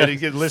all I did. He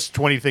could list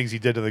 20 things he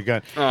did to the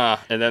gun.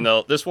 And then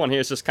this one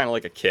here is just kind of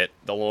like a kit,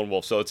 the Lone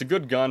Wolf. So it's a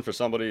good gun for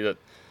somebody that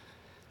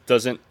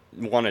doesn't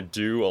want to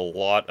do a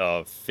lot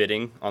of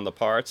fitting on the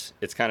parts.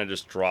 It's kind of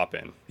just drop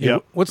in. Yeah.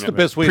 What's the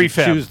best way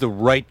Prefab. to choose the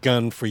right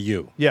gun for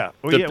you? Yeah.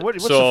 Well,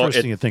 what's the first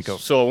thing you think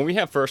of? So when we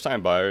have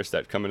first-time buyers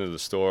that come into the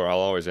store, I'll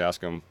always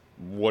ask them,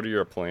 what are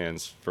your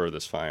plans for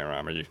this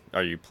firearm?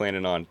 Are you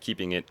planning on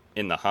keeping it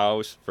in the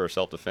house for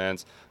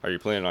self-defense? Are you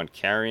planning on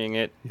carrying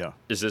it? Yeah.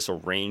 Is this a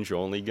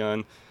range-only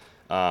gun?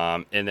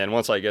 And then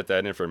once I get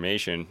that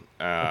information,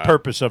 The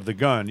purpose of the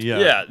gun,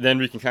 yeah, then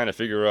we can kind of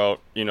figure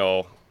out,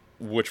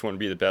 which one would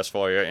be the best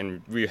for you,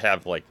 and we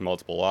have like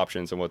multiple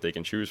options on what they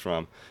can choose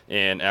from.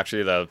 And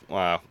actually,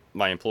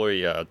 my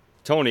employee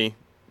Tony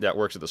that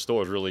works at the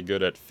store is really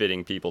good at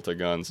fitting people to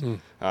guns.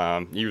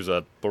 He was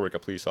a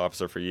Billerica police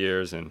officer for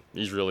years, and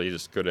he's really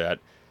just good at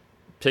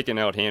picking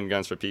out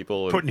handguns for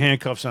people, putting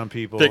handcuffs on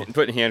people,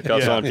 putting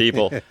handcuffs on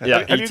people. Yeah,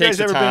 Have he you takes guys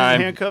the ever time been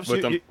in handcuffs?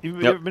 with them.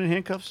 You've Yep. ever been in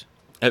handcuffs?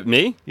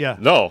 Me? Yeah.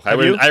 No,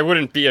 Have you? I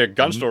wouldn't be a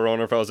gun store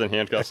owner if I was in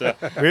handcuffs. Yeah.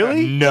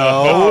 Really?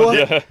 No.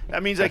 Yeah.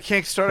 That means I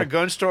can't start a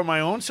gun store of my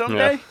own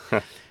someday?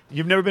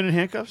 You've never been in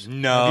handcuffs?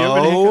 No. Have you ever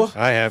been in handcuffs?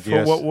 I have, For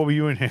yes. what were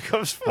you in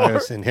handcuffs for? I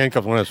was in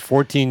handcuffs when I was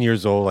 14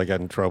 years old. I got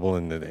in trouble,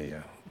 and they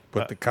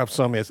put the cuffs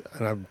on me.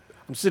 And I'm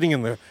sitting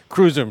in the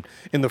cruiser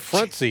in the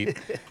front seat,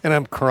 and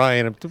I'm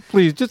crying.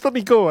 Please, just let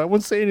me go. I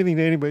won't say anything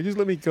to anybody. Just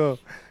let me go.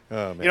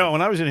 Oh, man.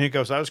 When I was in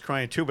handcuffs, I was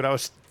crying too, but I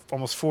was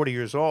almost 40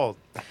 years old.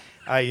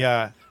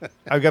 I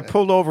got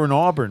pulled over in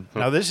Auburn.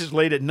 Now, this is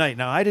late at night.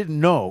 Now, I didn't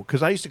know,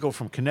 because I used to go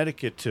from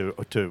Connecticut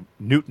to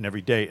Newton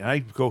every day, and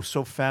I'd go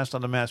so fast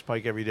on the Mass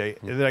Pike every day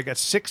that I got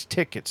 6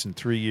 tickets in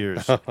 3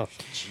 years.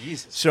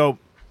 Jesus. So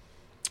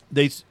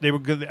they were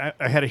good.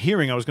 I had a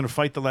hearing. I was going to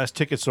fight the last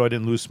ticket so I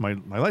didn't lose my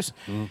license.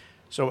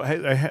 So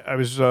I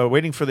was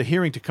waiting for the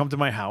hearing to come to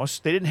my house.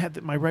 They didn't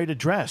have my right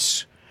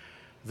address.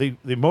 The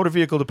motor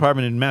vehicle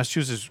department in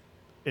Massachusetts,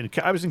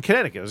 I was in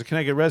Connecticut. I was a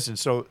Connecticut resident,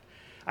 so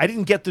I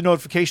didn't get the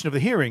notification of the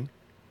hearing.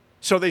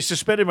 So they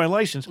suspended my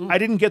license. I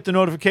didn't get the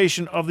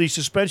notification of the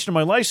suspension of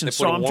my license.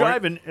 They put So a I'm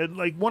warrant? driving at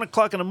like 1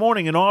 o'clock in the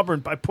morning in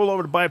Auburn. I pull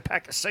over to buy a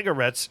pack of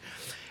cigarettes,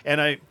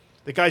 and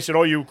the guy said,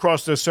 "Oh, you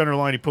crossed the center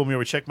line." He pulled me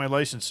over, checked my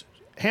license,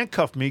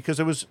 handcuffed me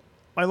because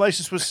my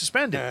license was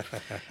suspended.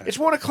 It's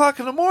 1 o'clock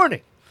in the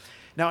morning.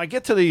 Now I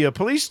get to the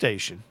police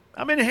station.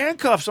 I'm in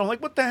handcuffs. I'm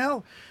like, what the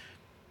hell?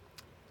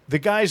 The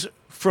guys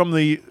from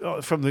the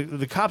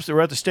cops that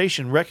were at the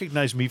station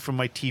recognized me from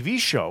my TV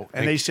show,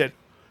 and they said,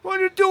 "What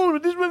are you doing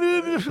with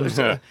this?"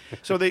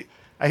 So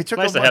I took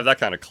Nice to have that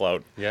kind of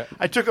clout. Yeah.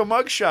 I took a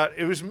mug shot.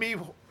 It was me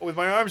with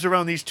my arms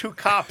around these 2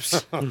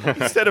 cops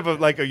instead of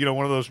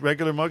one of those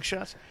regular mug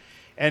shots.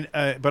 And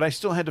but I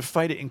still had to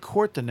fight it in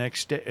court the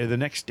next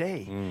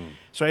day.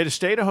 So I had to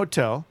stay at a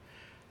hotel,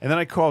 and then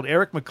I called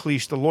Eric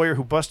McLeish, the lawyer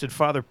who busted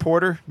Father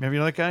Porter.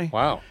 Remember that guy?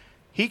 Wow.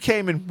 He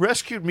came and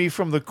rescued me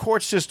from the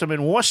court system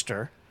in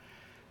Worcester,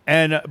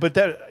 and but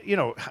that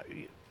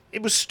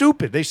it was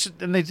stupid. They said,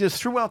 and they just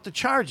threw out the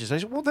charges. I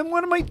said, "Well, then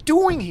what am I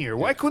doing here?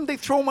 Why couldn't they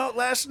throw them out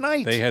last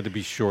night?" They had to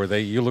be sure.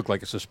 You look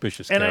like a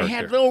suspicious and character. I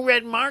had little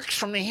red marks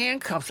from the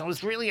handcuffs. I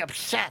was really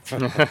upset.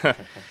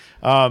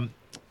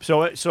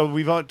 So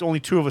we've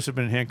only 2 of us have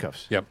been in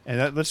handcuffs. Yep.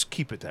 And let's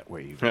keep it that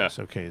way, you guys.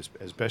 Yeah. Okay,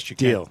 as best you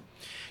can. Deal.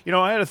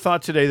 I had a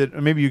thought today that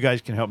maybe you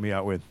guys can help me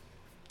out with,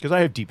 because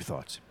I have deep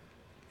thoughts.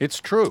 It's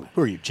true.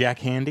 Who are you, Jack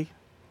Handy?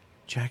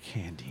 Jack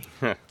Handy,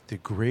 the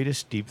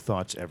greatest deep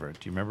thoughts ever. Do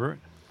you remember it?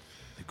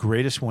 The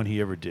greatest one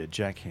he ever did,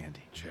 Jack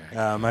Handy.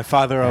 My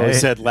father always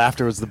Hey. said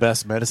laughter was the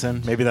best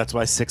medicine. Maybe that's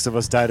why 6 of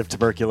us died of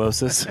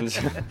tuberculosis.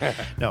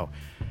 No,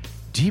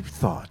 deep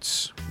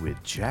thoughts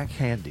with Jack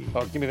Handy.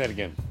 Oh, give me that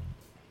again.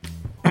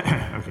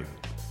 Okay.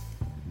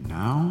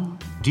 Now,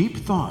 deep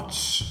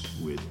thoughts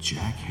with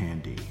Jack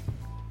Handy.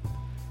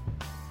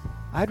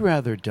 I'd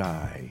rather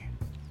die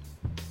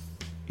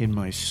in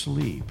my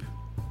sleep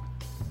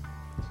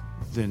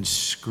than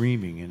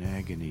screaming in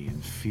agony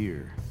and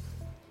fear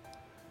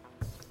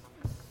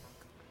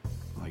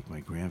like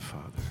my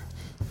grandfather.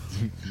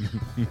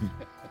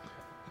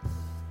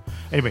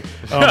 Anyway,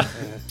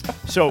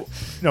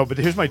 but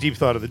here's my deep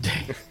thought of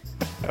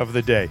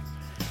the day.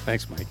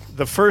 Thanks, Mike.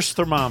 The first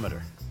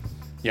thermometer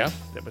Yeah?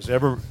 that was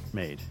ever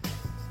made.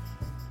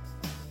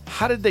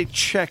 How did they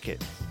check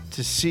it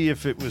to see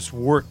if it was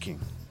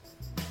working?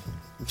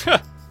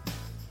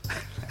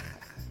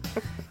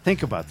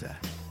 Think about that.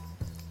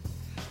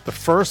 The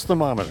first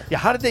thermometer. Yeah,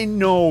 how did they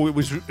know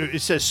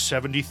it says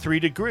 73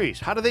 degrees?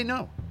 How do they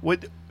know?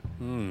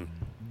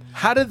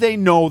 How did they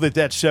know that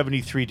that's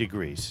 73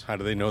 degrees? How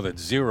do they know that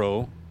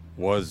 0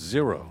 was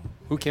 0?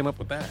 Who came up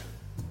with that?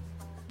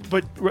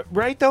 But,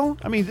 right, though?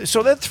 I mean,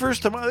 so that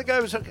first time, the guy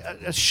was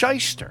a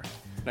shyster.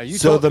 Now you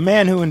So the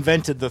man who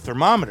invented the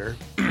thermometer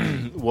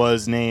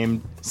was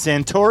named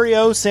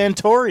Santorio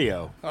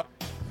Santorio.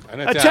 An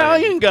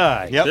Italian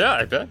guy. Yep.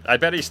 Yeah, I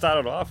bet he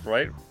started off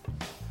right,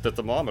 the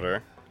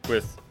thermometer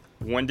with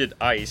when did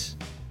ice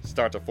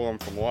start to form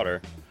from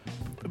water,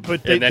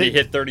 But and then he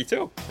hit 32,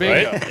 right?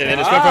 Bingo. And then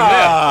it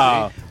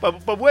went from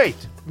there. But wait,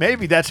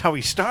 maybe that's how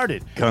he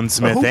started.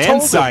 Gunsmith But who and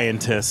told him-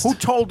 scientist. Who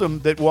told him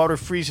that water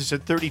freezes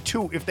at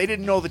 32 if they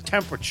didn't know the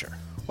temperature?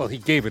 Well, he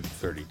gave it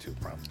 32,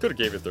 probably. Could have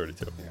gave it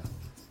 32.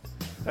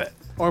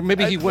 Or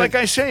maybe he went. Like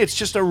I say, it's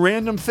just a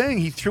random thing.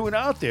 He threw it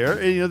out there.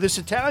 And, this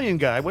Italian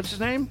guy, what's his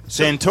name?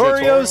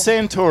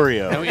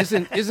 Santorio. Now,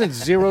 isn't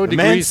 0 The degrees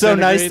man's so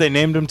nice centigrade? they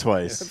named him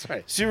twice. That's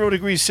right. 0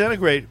 degrees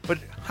centigrade. But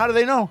how do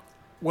they know?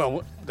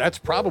 Well, that's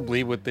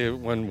probably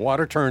when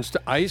water turns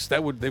to ice.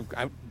 That's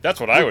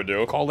what I would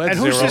do. Call that And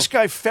 0. who's this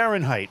guy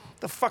Fahrenheit?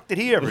 The fuck did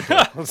he ever do?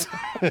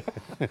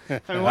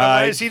 I mean,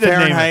 why is he the name?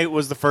 Fahrenheit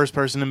was the first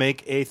person to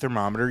make a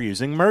thermometer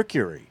using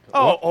mercury.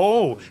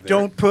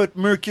 Don't put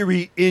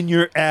mercury in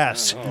your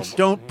ass.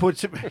 Don't put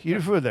some.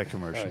 You've heard that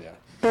commercial.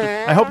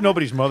 I hope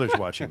nobody's mother's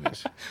watching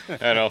this.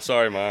 I know.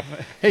 Sorry, Ma.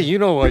 Hey, you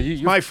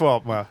My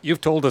fault, Ma.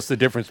 you've told us the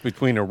difference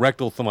between a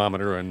rectal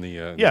thermometer and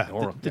the Yeah,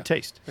 oral. the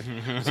taste.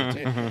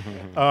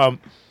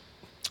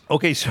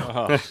 Okay,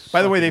 so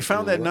by the way, they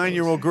found that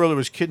 9-year-old girl that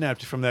was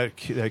kidnapped from that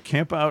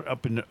camp out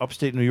up in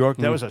upstate New York.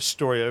 That was a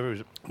story I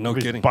was No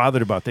kidding.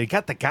 bothered about. They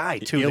got the guy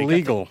too. They got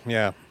Illegal,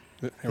 yeah.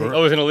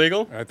 Oh, is it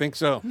illegal? I think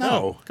so.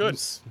 No. Good.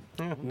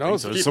 No,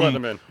 So Keep some letting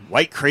him in.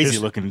 white,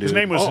 crazy-looking dude. His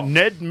name was Oh.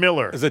 Ned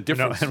Miller. There's a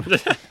difference.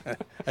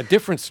 A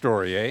different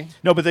story, eh?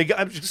 No, but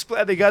I'm just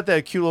glad they got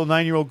that cute little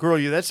 9-year-old girl.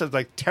 That's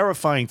a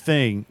terrifying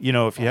thing.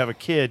 If you have a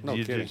kid, No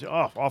kidding.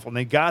 awful. And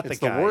they got It's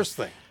the the guy. worst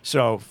thing.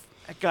 So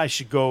that guy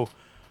should go,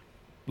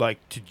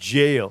 to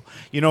jail.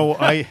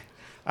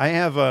 I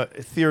have a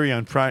theory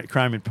on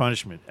crime and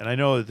punishment, and I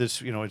know that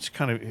this, it's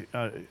kind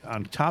of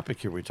on topic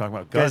here. We're talking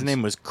about The guy's guns.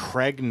 name was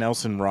Craig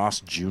Nelson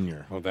Ross Jr.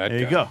 Oh, that There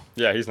you guy. go.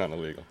 Yeah, he's not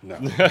illegal. No,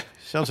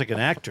 Sounds like an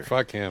actor.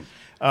 fuck him.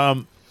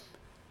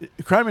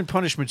 Crime and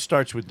punishment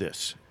starts with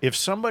this: if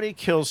somebody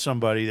kills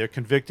somebody, they're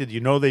convicted.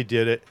 They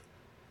did it.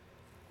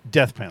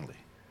 Death penalty.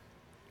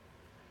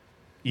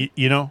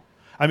 You know.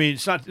 I mean,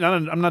 it's not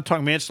I'm not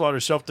talking manslaughter,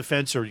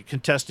 self-defense, or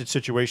contested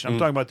situation. I'm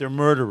talking about they're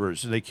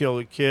murderers and they kill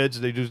the kids.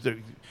 They do.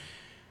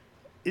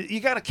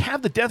 You got to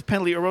have the death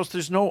penalty, or else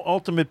there's no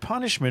ultimate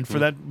punishment for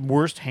that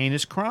worst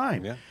heinous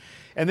crime. Yeah.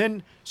 And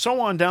then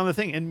so on down the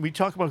thing. And we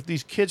talk about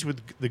these kids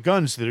with the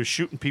guns that are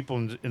shooting people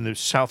in the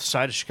south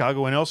side of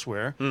Chicago and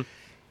elsewhere.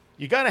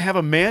 You got to have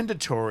a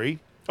mandatory.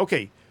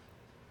 Okay,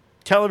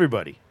 tell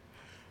everybody.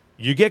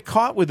 You get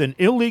caught with an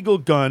illegal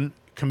gun,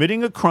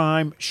 committing a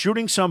crime,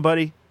 shooting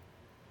somebody.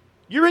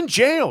 You're in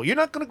jail. You're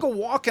not going to go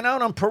walking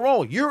out on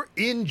parole. You're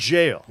in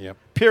jail. Yep.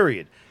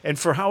 Period. And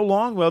for how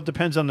long? Well, it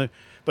depends on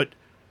but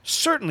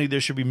certainly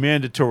there should be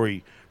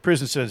mandatory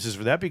prison sentences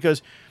for that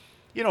because,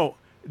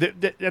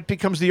 that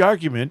becomes the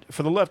argument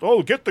for the left.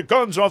 Oh, get the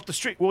guns off the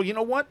street. Well, you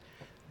know what?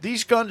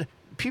 These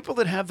people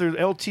that have their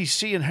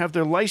LTC and have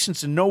their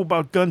license and know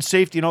about gun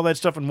safety and all that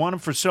stuff and want them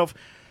for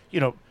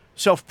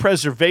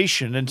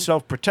self-preservation and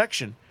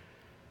self-protection,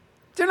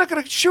 they're not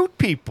going to shoot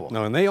people.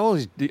 No, and they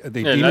always they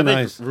Yeah, and I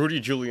demonize. think Rudy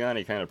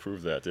Giuliani kind of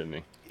proved that, didn't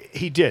he?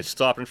 He did.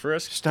 Stop and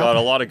frisk. Stop Got a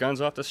and- lot of guns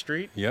off the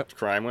street. Yep.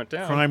 Crime went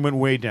down. Crime went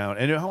way down.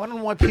 And I don't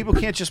know why people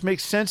can't just make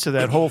sense of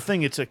that whole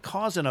thing. It's a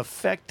cause and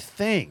effect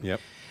thing.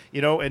 Yep.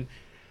 And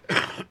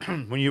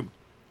when you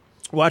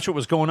watch what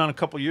was going on a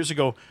couple years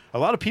ago, a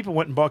lot of people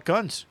went and bought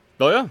guns.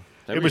 Oh yeah.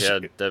 That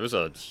was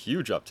a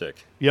huge uptick.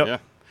 Yep. Yeah.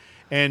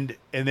 And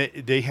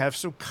they have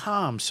some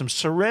calm, some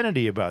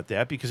serenity about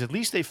that because at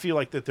least they feel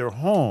like that their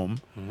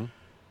home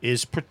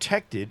is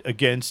protected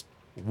against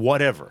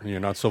whatever. You're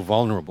not so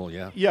vulnerable,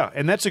 yeah. Yeah,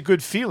 and that's a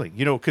good feeling,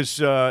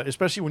 because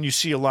especially when you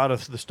see a lot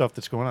of the stuff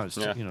that's going on. It's,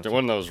 Yeah.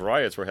 When those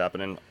riots were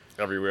happening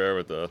everywhere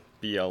with the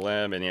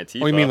BLM and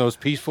Antifa. Oh, you mean those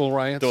peaceful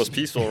riots? Those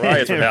peaceful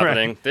riots were Right.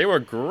 happening. They were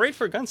great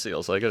for gun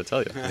sales, I got to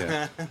tell you.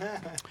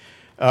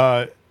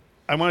 Yeah.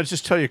 I want to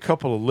just tell you a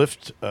couple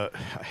of I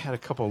had a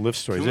couple of lift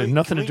stories. They had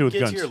nothing to do with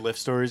get guns. to your lift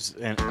stories,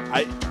 and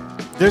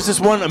there's this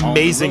one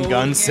amazing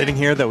gun sitting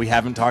here that we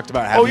haven't talked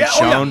about, haven't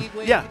shown.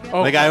 yeah.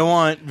 Like I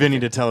want Vinny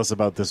to tell us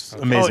about this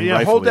amazing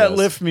rifle. Hold he that has.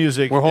 lift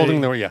music. We're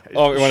holding the yeah.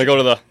 Oh, you want to go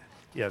to the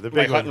the my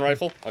big hunting one.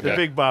 rifle? Okay. The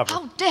big bopper.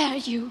 How dare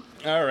you?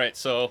 All right,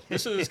 so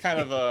this is kind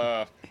of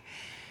a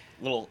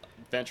little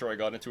venture I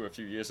got into a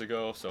few years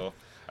ago. So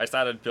I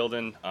started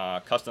building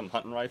custom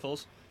hunting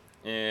rifles,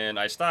 and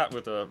I start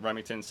with a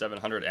Remington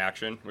 700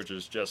 Action, which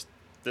is just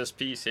this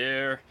piece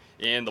here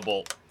and the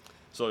bolt.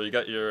 So you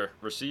got your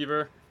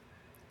receiver,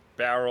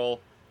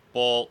 barrel,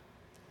 bolt,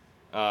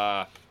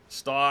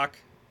 stock,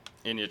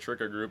 and your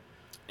trigger group.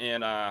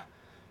 And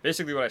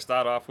basically what I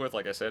start off with,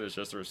 like I said, is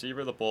just the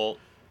receiver, the bolt.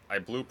 I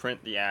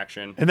blueprint the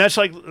action. And that's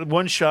like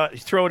one shot. You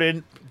throw it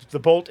in, the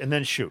bolt, and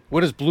then shoot.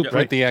 What does blueprint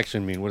right. the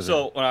action mean? What is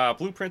So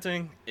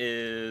blueprinting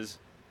is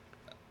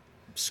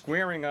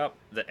squaring up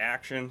the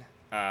action,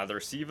 the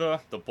receiver,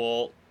 the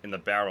bolt, and the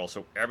barrel,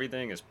 so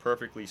everything is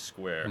perfectly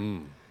square.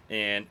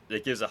 And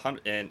it gives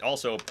and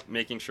also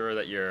making sure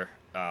that your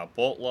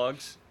bolt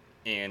lugs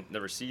and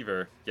the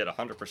receiver get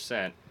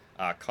 100%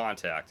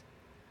 contact.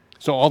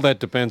 So all that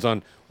depends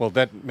on,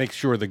 that makes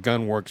sure the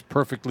gun works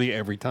perfectly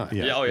every time.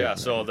 Yeah. Oh yeah.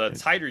 So the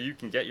tighter you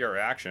can get your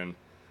action,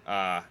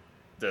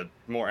 the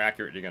more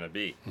accurate you're going to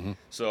be. Mm-hmm.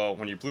 So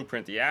when you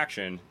blueprint the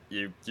action,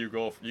 you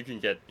can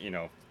get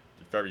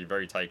very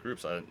very tight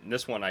groups.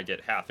 This one I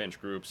get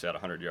half-inch groups at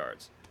 100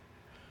 yards.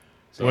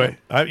 So, Wait,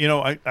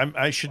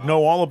 I should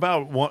know all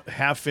about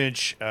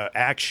half-inch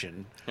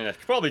action. and I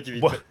could probably give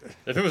you,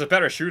 if it was a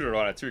better shooter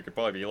on it too, it could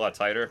probably be a lot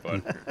tighter.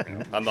 But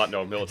I'm not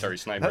no military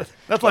sniper.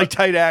 That's like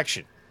tight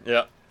action.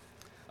 Yeah.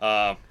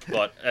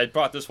 But I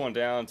brought this one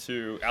down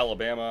to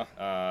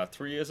Alabama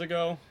 3 years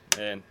ago,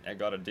 and I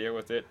got a deer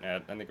with it. I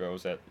think I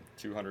was at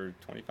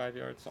 225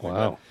 yards. Something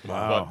Wow. Like that.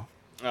 Wow.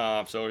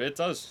 But, so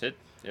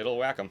it'll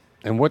whack them.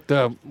 And what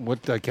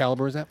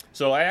caliber is that?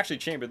 So I actually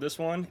chambered this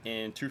one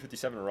in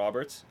 257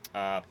 Roberts.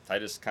 I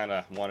just kind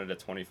of wanted a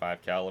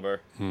 25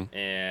 caliber,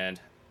 and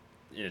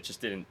it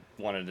just didn't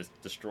want to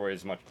destroy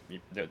as much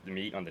the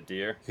meat on the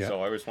deer. Yeah.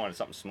 So I always wanted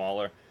something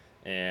smaller.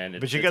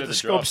 But you got the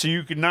scope so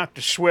you can knock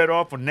the sweat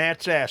off of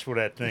Nat's ass with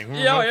that thing.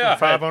 Yeah.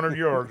 500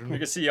 yards. You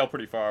can see out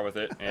pretty far with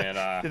it. And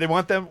Did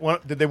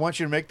they want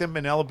you to make them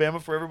in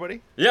Alabama for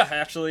everybody? yeah,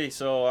 actually.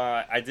 So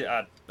I did.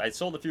 I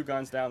sold a few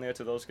guns down there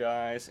to those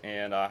guys,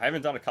 and I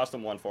haven't done a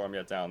custom one for them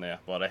yet down there.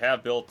 But I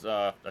have built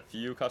a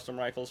few custom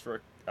rifles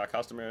for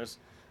customers.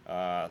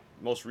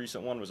 Most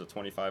recent one was a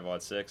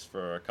 25-06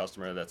 for a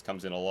customer that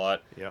comes in a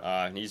lot.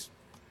 Yeah. And he's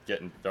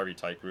getting very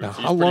tight groups. Now,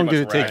 He's how pretty long much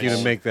did it take you to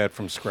ragdoll. make that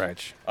from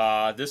scratch?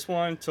 This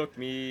one took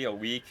me a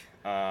week.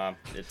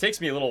 It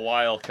takes me a little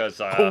while because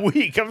A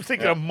week. I'm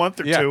thinking a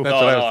month or Yeah, two. that's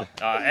what I was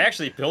I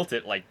actually built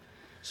it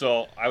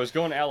so I was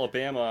going to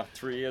Alabama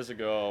 3 years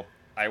ago.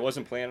 I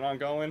wasn't planning on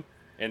going,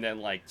 and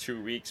then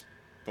 2 weeks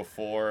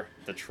before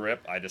the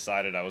trip, I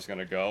decided I was going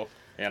to go,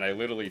 and I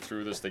literally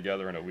threw this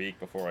together in a week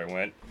before I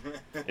went.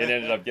 It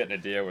ended up getting a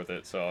deer with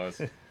it, so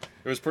it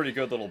was a pretty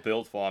good little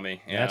build for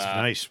me. And, That's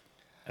nice.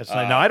 That's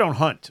nice. Now I don't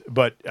hunt,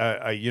 but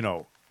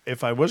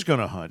if I was going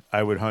to hunt,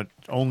 I would hunt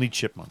only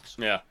chipmunks.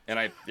 Yeah, and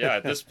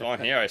at this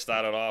point here, I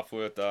started off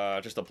with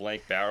just a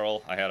blank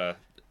barrel. I had to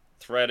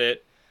thread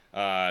it,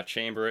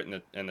 chamber it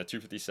in the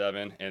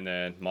 257, and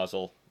then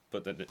muzzle,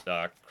 put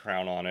the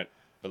crown on it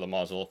for the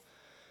muzzle.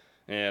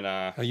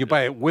 And You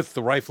buy it with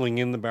the rifling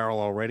in the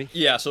barrel already?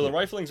 yeah, so the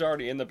rifling's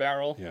already in the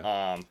barrel.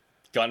 Yeah.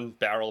 Gun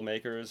barrel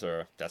makers,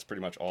 that's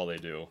pretty much all they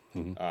do.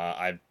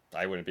 Mm-hmm.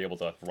 I wouldn't be able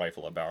to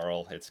rifle a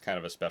barrel. It's kind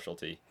of a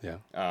specialty.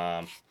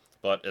 Yeah.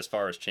 But as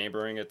far as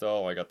chambering it,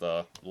 though, I got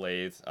the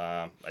lathe.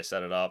 I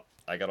set it up.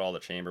 I got all the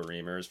chamber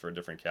reamers for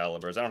different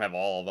calibers. I don't have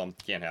all of them.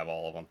 Can't have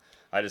all of them.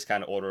 I just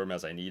kind of order them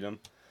as I need them.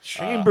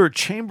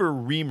 Chamber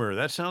reamer.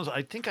 That sounds.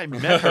 I think I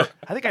met her.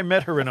 I think I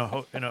met her in a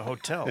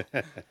hotel.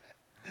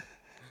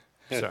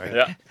 Sorry.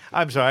 Yeah.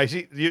 I'm sorry.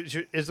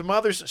 Is the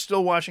mother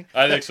still watching?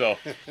 I think so.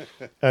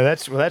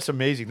 That's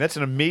amazing. That's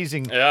an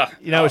amazing.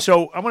 Yeah.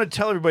 So I'm going to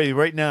tell everybody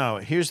right now.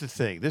 Here's the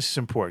thing. This is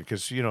important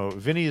because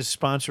Vinny is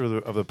sponsor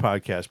of the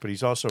podcast, but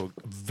he's also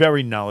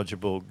very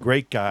knowledgeable,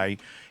 great guy.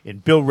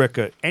 And Bill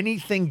Ricca,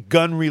 anything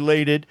gun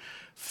related,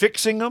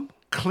 fixing them,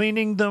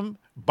 cleaning them,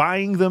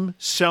 buying them,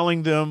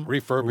 selling them,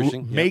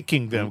 Refurbishing, yeah.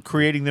 making them,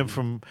 creating them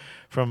from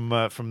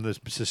the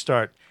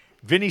start.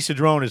 Vinny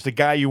Cedrone is the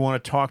guy you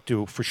want to talk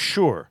to for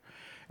sure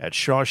at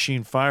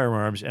Shawsheen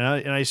Firearms, and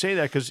I say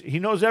that because he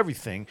knows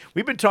everything.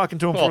 We've been talking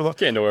to him for a long.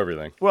 Can't know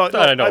everything. Well, no,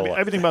 I know a lot.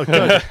 everything about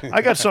guns.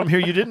 I got something here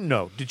you didn't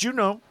know. Did you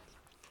know?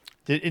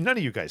 And none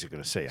of you guys are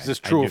going to say. Is this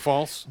true or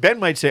false? Ben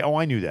might say, "Oh,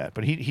 I knew that,"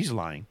 but he's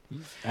lying.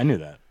 I knew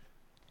that.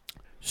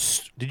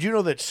 Did you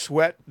know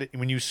that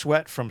when you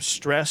sweat from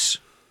stress,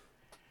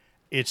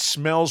 it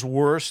smells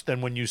worse than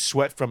when you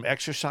sweat from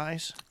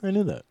exercise? I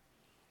knew that.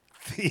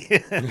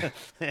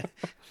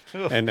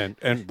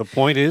 And the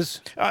point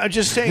is, I'm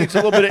just saying it's a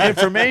little bit of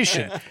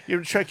information.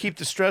 You try to keep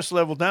the stress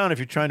level down if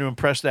you're trying to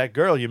impress that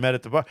girl you met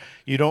at the bar.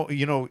 You don't,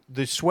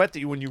 the sweat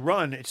that when you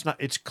run,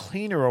 it's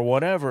cleaner or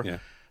whatever. Yeah.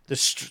 The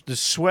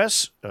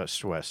stress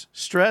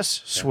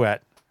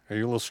sweat. are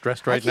you a little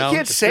stressed right I now?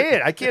 can't say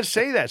it. I can't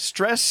say that.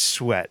 Stress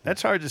sweat.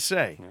 That's hard to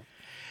say.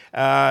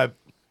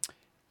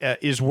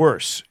 Is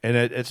worse, and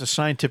it's a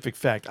scientific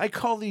fact. I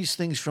call these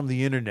things from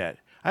the internet.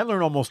 I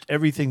learn almost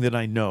everything that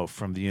I know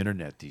from the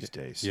internet these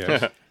days.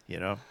 Yes.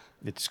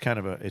 It's kind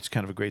of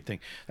a great thing.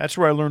 That's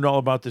where I learned all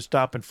about the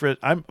stop and frisk.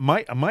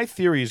 My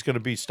theory is going to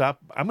be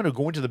I'm going to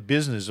go into the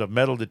business of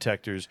metal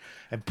detectors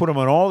and put them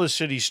on all the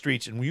city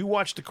streets. And when you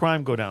watch the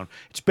crime go down,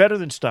 it's better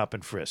than stop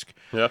and frisk.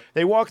 Yeah.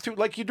 They walk through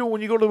like you do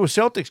when you go to a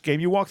Celtics game.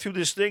 You walk through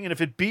this thing, and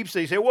if it beeps,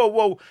 they say, "Whoa,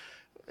 whoa."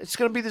 It's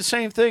going to be the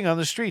same thing on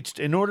the streets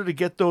in order to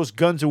get those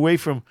guns away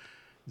from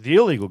the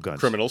illegal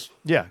guns. Criminals.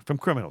 Yeah, from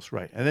criminals,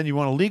 right. And then you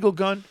want a legal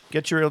gun,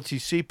 get your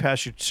LTC,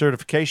 pass your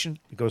certification,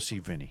 and go see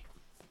Vinny.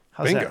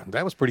 How's Bingo.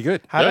 That was pretty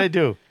good. How did I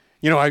do?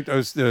 I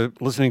was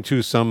listening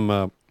to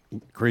some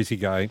crazy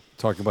guy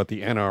talking about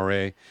the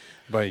NRA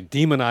by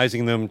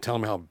demonizing them,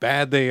 telling them how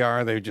bad they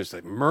are. They're just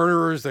like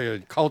murderers. They're a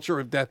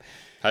culture of death.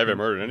 I haven't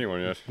murdered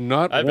anyone yet.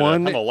 Not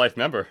one. I'm a life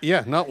member.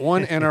 Yeah, not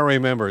one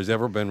NRA member has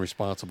ever been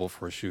responsible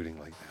for a shooting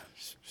like that.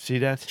 See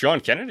that?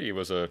 John Kennedy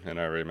was an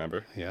NRA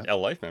member. Yeah. A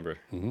life member.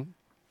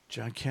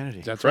 John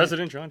Kennedy. That's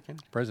President John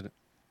Kennedy. President.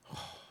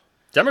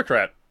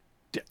 Democrat.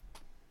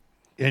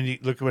 And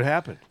look at what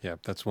happened. Yeah,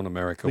 that's when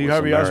America Lee was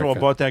Harvey America. Oswald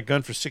bought that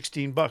gun for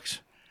 $16.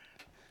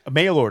 A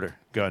mail order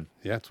gun.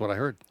 Yeah, that's what I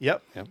heard.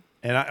 Yep. Yep.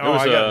 And It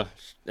was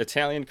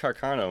Italian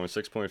Carcano in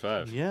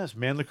 6.5. Yes,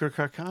 Mannlicher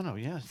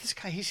Carcano. Yes, this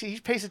guy he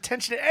pays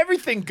attention to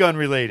everything gun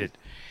related.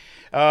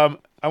 I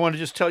want to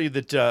just tell you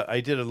that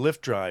I did a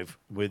Lyft drive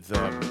with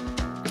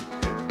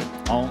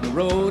On the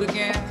road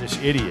again. this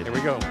idiot. Here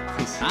we go.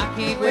 I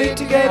can't wait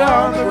To get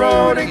on the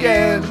road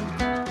again.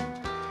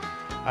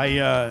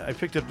 I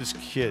picked up this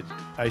kid.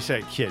 I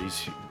say kid.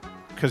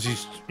 Because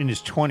he's in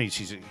his 20s.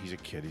 He's a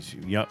kid. He's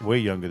way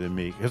younger than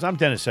me. Because I'm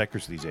Dennis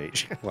Eckersley's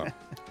age. Well,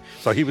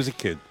 so he was a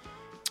kid.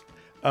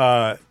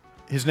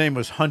 His name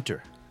was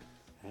Hunter.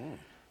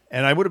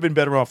 And I would have been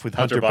better off with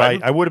Hunter Hunter Biden?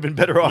 Biden. I would have been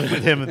better off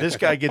with him. And this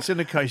guy gets in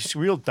the car. He's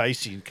real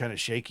dicey and kind of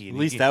shaky. And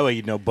At least that way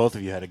you'd know both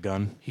of you had a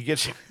gun. he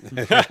gets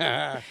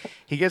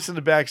he gets in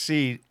the back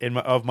seat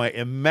of my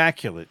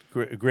immaculate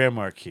Grand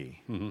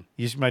Marquis. You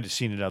might have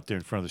seen it out there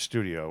in front of the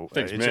studio.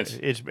 Thing's mint.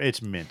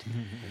 It's mint.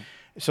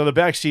 So the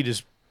back seat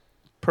is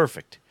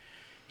perfect.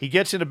 He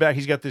gets in the back.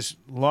 He's got this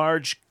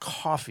large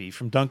coffee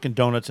from Dunkin'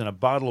 Donuts and a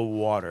bottle of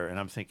water. And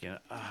I'm thinking,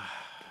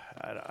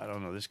 I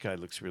don't know. This guy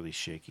looks really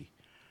shaky.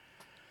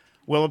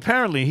 Well,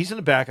 apparently, he's in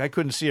the back. I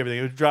couldn't see everything.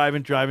 I was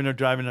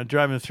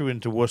driving through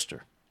into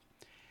Worcester.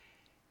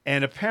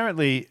 And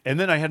apparently, and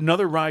then I had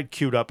another ride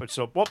queued up. And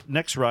so,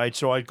 next ride.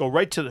 So I go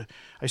right to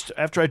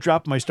after I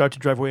drop him, I start to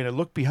drive away. And I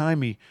look behind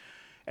me,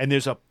 and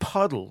there's a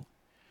puddle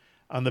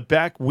on the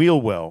back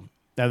wheel well,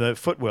 the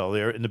footwell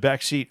there in the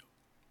back seat,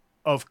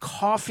 of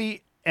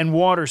coffee and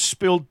water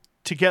spilled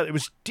together. It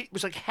was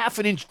like half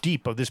an inch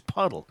deep of this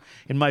puddle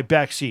in my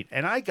back seat.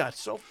 And I got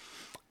so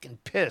fucking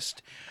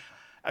pissed.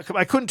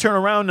 I couldn't turn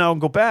around now and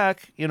go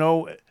back, and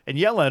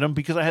yell at him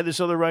because I had this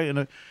other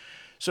right.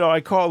 So I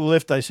called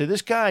Lyft. I said,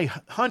 this guy,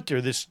 Hunter,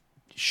 this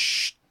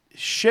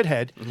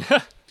shithead,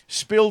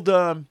 spilled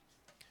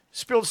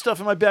stuff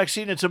in my back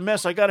seat, and it's a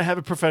mess. I got to have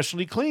it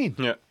professionally cleaned.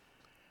 Yeah.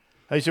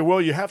 I said,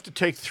 well, you have to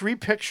take 3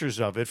 pictures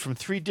of it from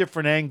 3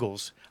 different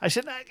angles. I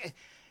said,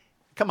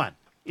 come on.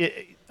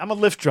 I'm a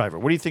Lyft driver.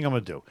 What do you think I'm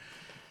going to do?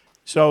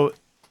 So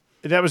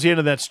that was the end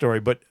of that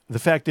story. But the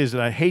fact is that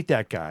I hate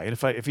that guy. And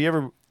if he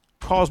ever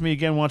calls me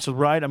again, wants a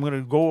ride, I'm going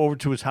to go over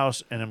to his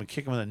house and I'm going to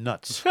kick him in the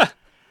nuts.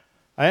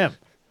 I am.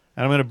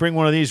 And I'm going to bring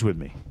one of these with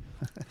me.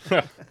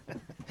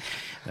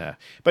 Yeah.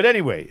 But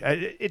anyway,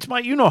 it's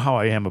you know how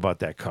I am about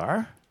that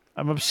car.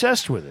 I'm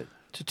obsessed with it.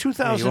 It's a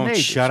 2008. You won't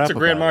shut up It's a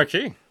Grand about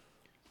Marquis.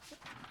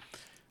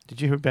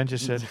 Did you hear what Ben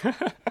just said?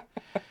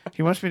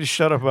 He wants me to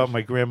shut up about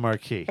my Grand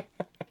Marquis.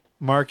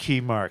 Marquis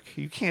Mark.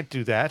 You can't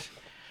do that.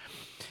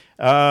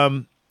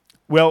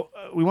 Well,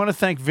 we want to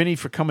thank Vinny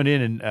for coming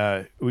in,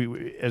 and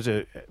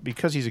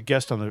because he's a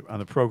guest on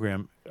the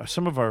program.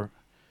 Some of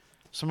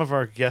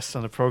our guests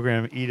on the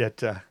program eat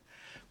at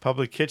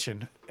Public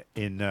Kitchen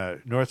in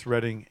North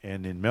Reading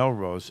and in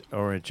Melrose,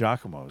 or at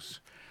Giacomo's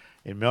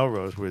in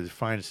Melrose, where the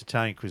finest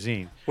Italian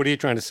cuisine. What are you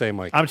trying to say,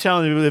 Mike? I'm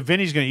telling you that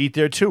Vinny's going to eat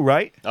there too,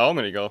 right? Oh, I'm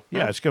going to go.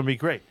 Yeah, it's going to be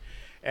great.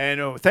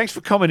 And thanks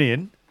for coming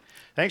in.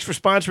 Thanks for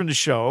sponsoring the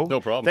show. No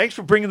problem. Thanks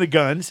for bringing the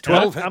guns.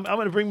 12. I'm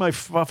going to bring my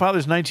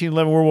father's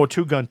 1911 World War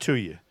II gun to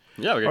you.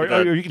 Yeah, we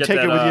Or you can get take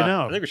it that, with you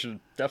now. I think we should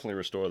definitely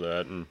restore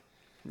that and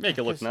make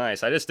it look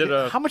nice. I just did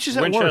a How much is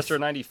that Winchester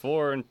worth?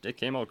 94, and it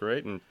came out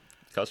great, and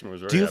the customer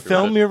was very Do you happy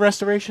film with it. your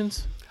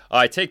restorations?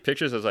 I take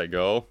pictures as I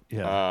go.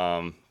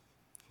 Yeah.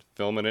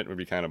 Filming it would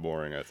be kind of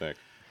boring, I think.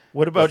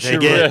 What about They your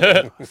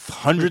get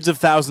hundreds of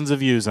thousands of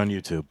views on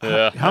YouTube.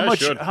 Yeah, How I much?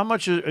 should. How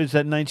much is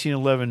that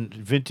 1911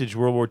 vintage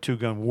World War II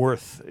gun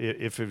worth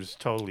if it was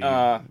totally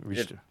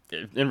restored?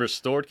 In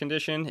restored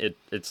condition,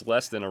 it's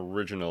less than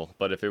original.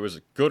 But if it was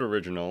a good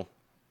original,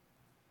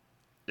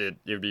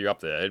 it'd be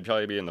up there. It'd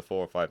probably be in the $4,000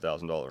 or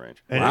 $5,000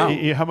 range. And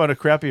how about a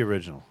crappy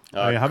original?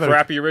 I mean, how about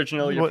Crappy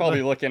original, you're what-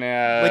 probably looking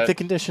at Like the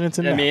condition it's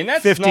in I now. mean,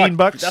 that's $15?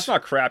 That's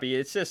not crappy.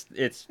 It's just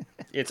it's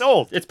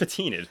old. It's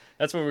patinaed.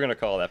 That's what we're gonna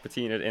call that,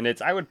 patinaed. And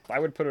I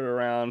would put it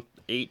around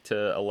 8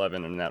 to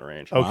 11 in that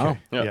range. Okay. Wow.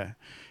 Yeah. Yeah.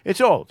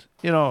 It's old.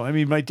 I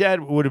mean, my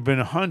dad would have been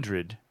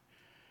 100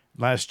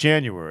 last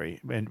January,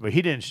 but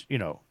he didn't.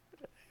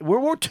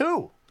 World War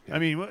II. I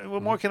mean,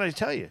 what more can I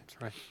tell you? That's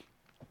right.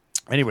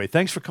 Anyway,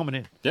 thanks for coming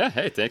in. Yeah.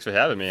 Hey, thanks for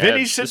having me.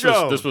 Vinny This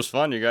Sidro. was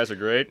fun. You guys are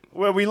great.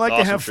 Well, we like to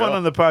Awesome have fun show.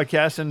 on the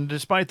podcast, and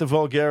despite the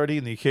vulgarity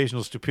and the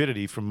occasional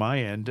stupidity from my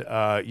end,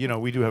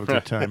 we do have a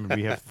good time, and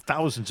we have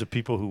thousands of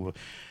people who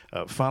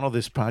follow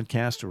this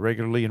podcast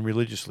regularly and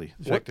religiously.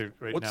 In fact,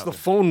 What's the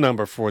phone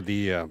number for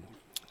the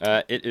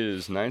It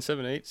is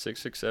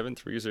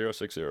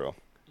 978-667-3060.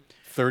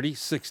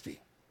 3060?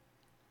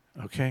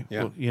 Okay.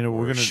 Yeah. Well,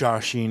 we're going to.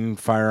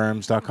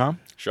 ShawsheenFirearms.com.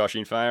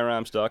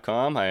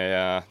 ShawsheenFirearms.com. I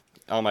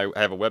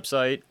have a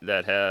website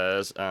that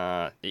has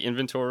the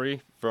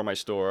inventory for my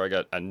store. I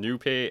got a new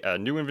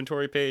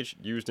inventory page,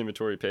 used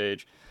inventory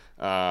page.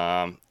 Do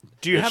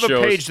you have a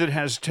page that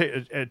has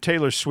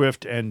Taylor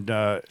Swift and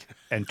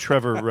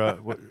Trevor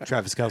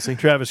Travis Kelsey.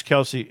 Travis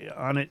Kelsey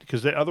on it?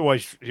 Because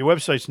otherwise, your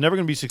website's never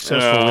going to be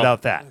successful No.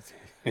 without that.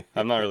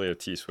 I'm not really a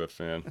T Swift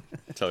fan.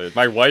 I tell you,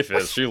 my wife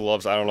is. She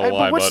loves. I don't know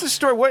why. But what's but the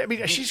story? What, I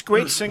mean, she's a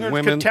great singer,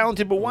 Women-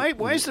 talented, but why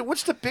is it?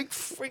 What's the big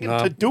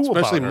friggin' to do about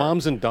especially her?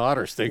 moms and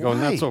daughters. They go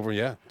nuts Why? over.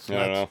 Yeah, it's I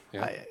don't nuts. know.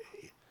 Yeah.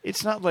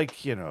 It's not like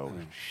she's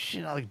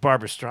not like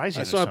Barbara Streisand.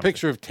 I or saw a something.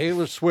 picture of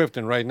Taylor Swift,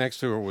 and right next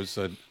to her was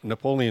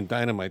Napoleon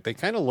Dynamite. They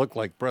kind of look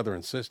like brother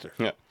and sister.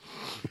 Yeah,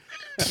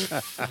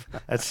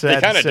 That's they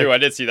sad. kind to of say. do. I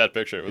did see that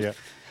picture.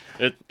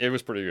 It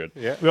was pretty good.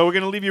 Yeah. Well, we're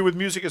going to leave you with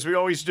music as we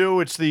always do.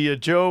 It's the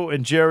Joe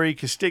and Jerry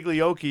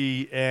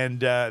Castigliocchi,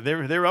 and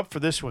they're up for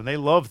this one. They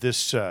love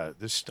this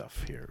this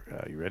stuff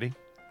here. You ready?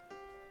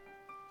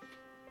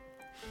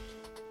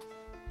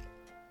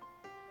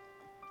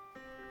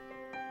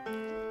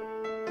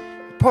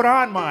 Put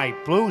on my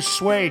blue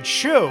suede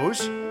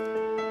shoes,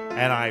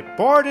 and I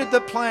boarded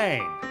the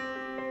plane.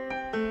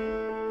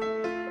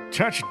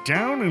 Touched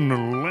down in the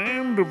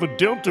land of the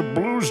Delta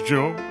Blues,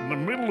 Joe, in the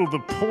middle of the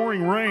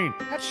pouring rain.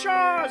 At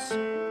Shaw's.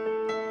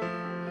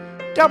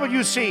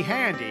 W.C.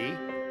 Handy,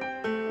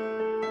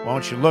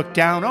 won't you look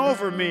down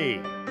over me?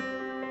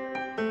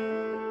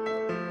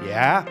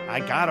 Yeah,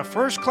 I got a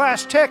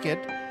first-class ticket,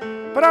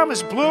 but I'm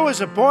as blue as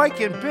a boy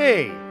can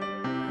be.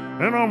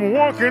 And I'm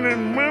walking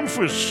in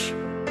Memphis.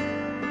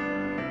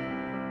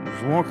 I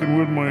was walking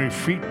with my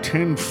feet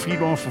 10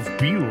 feet off of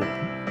Beale.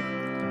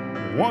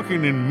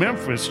 Walking in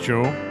Memphis,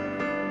 Joe.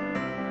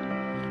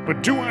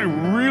 But do I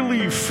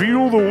really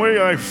feel the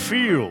way I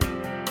feel?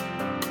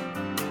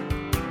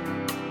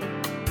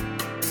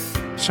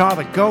 Saw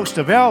the ghost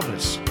of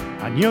Elvis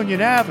on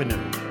Union Avenue.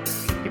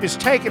 He was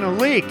taking a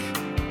leak.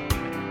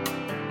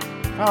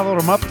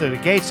 Followed him up to the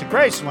gates of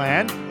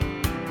Graceland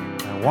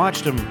and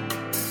watched him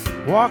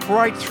walk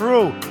right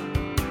through.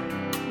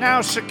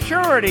 Now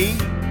security,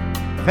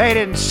 they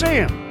didn't see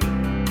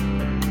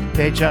him.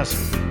 They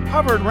just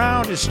hovered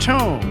round his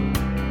tomb.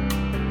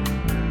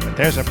 But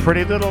there's a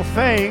pretty little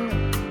thing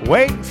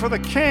waiting for the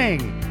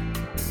king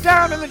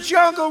down in the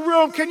jungle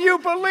room. Can you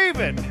believe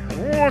it?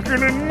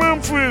 Walking in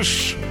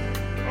Memphis.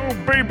 Oh,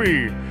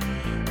 baby.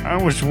 I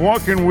was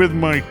walking with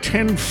my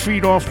 10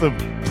 feet off the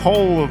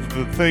pole of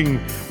the thing,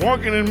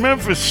 walking in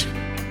Memphis.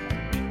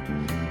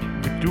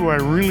 But do I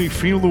really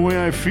feel the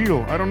way I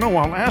feel? I don't know.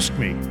 I'll ask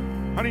me.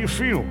 How do you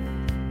feel?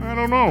 I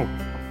don't know.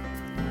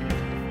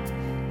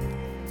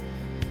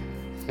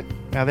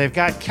 Now they've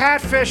got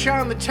catfish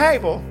on the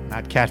table.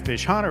 Not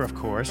Catfish Hunter, of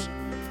course.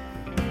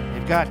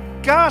 They've got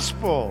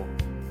gospel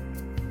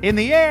in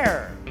the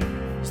air.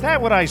 Is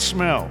that what I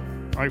smell?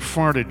 I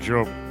farted,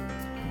 Joe.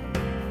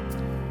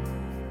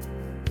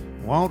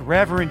 Won't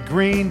Reverend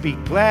Green be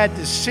glad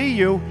to see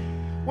you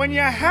when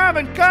you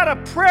haven't got a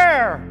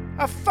prayer?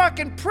 A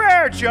fucking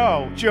prayer,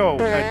 Joe. Joe.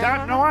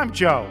 No, I'm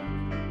Joe.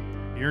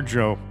 You're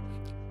Joe.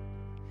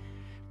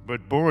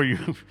 But boy,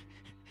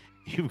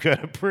 you've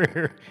got a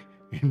prayer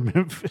in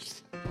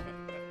Memphis.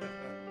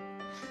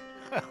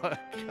 Oh,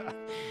 God.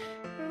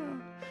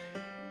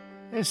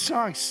 This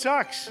song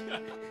sucks.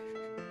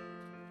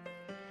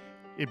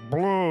 It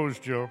blows,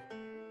 Joe.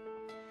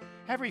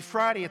 Every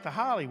Friday at the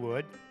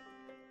Hollywood,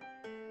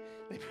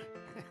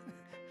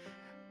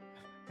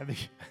 I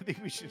think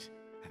we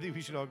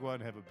should all go out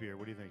and have a beer.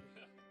 What do you think?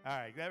 All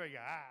right, there we go.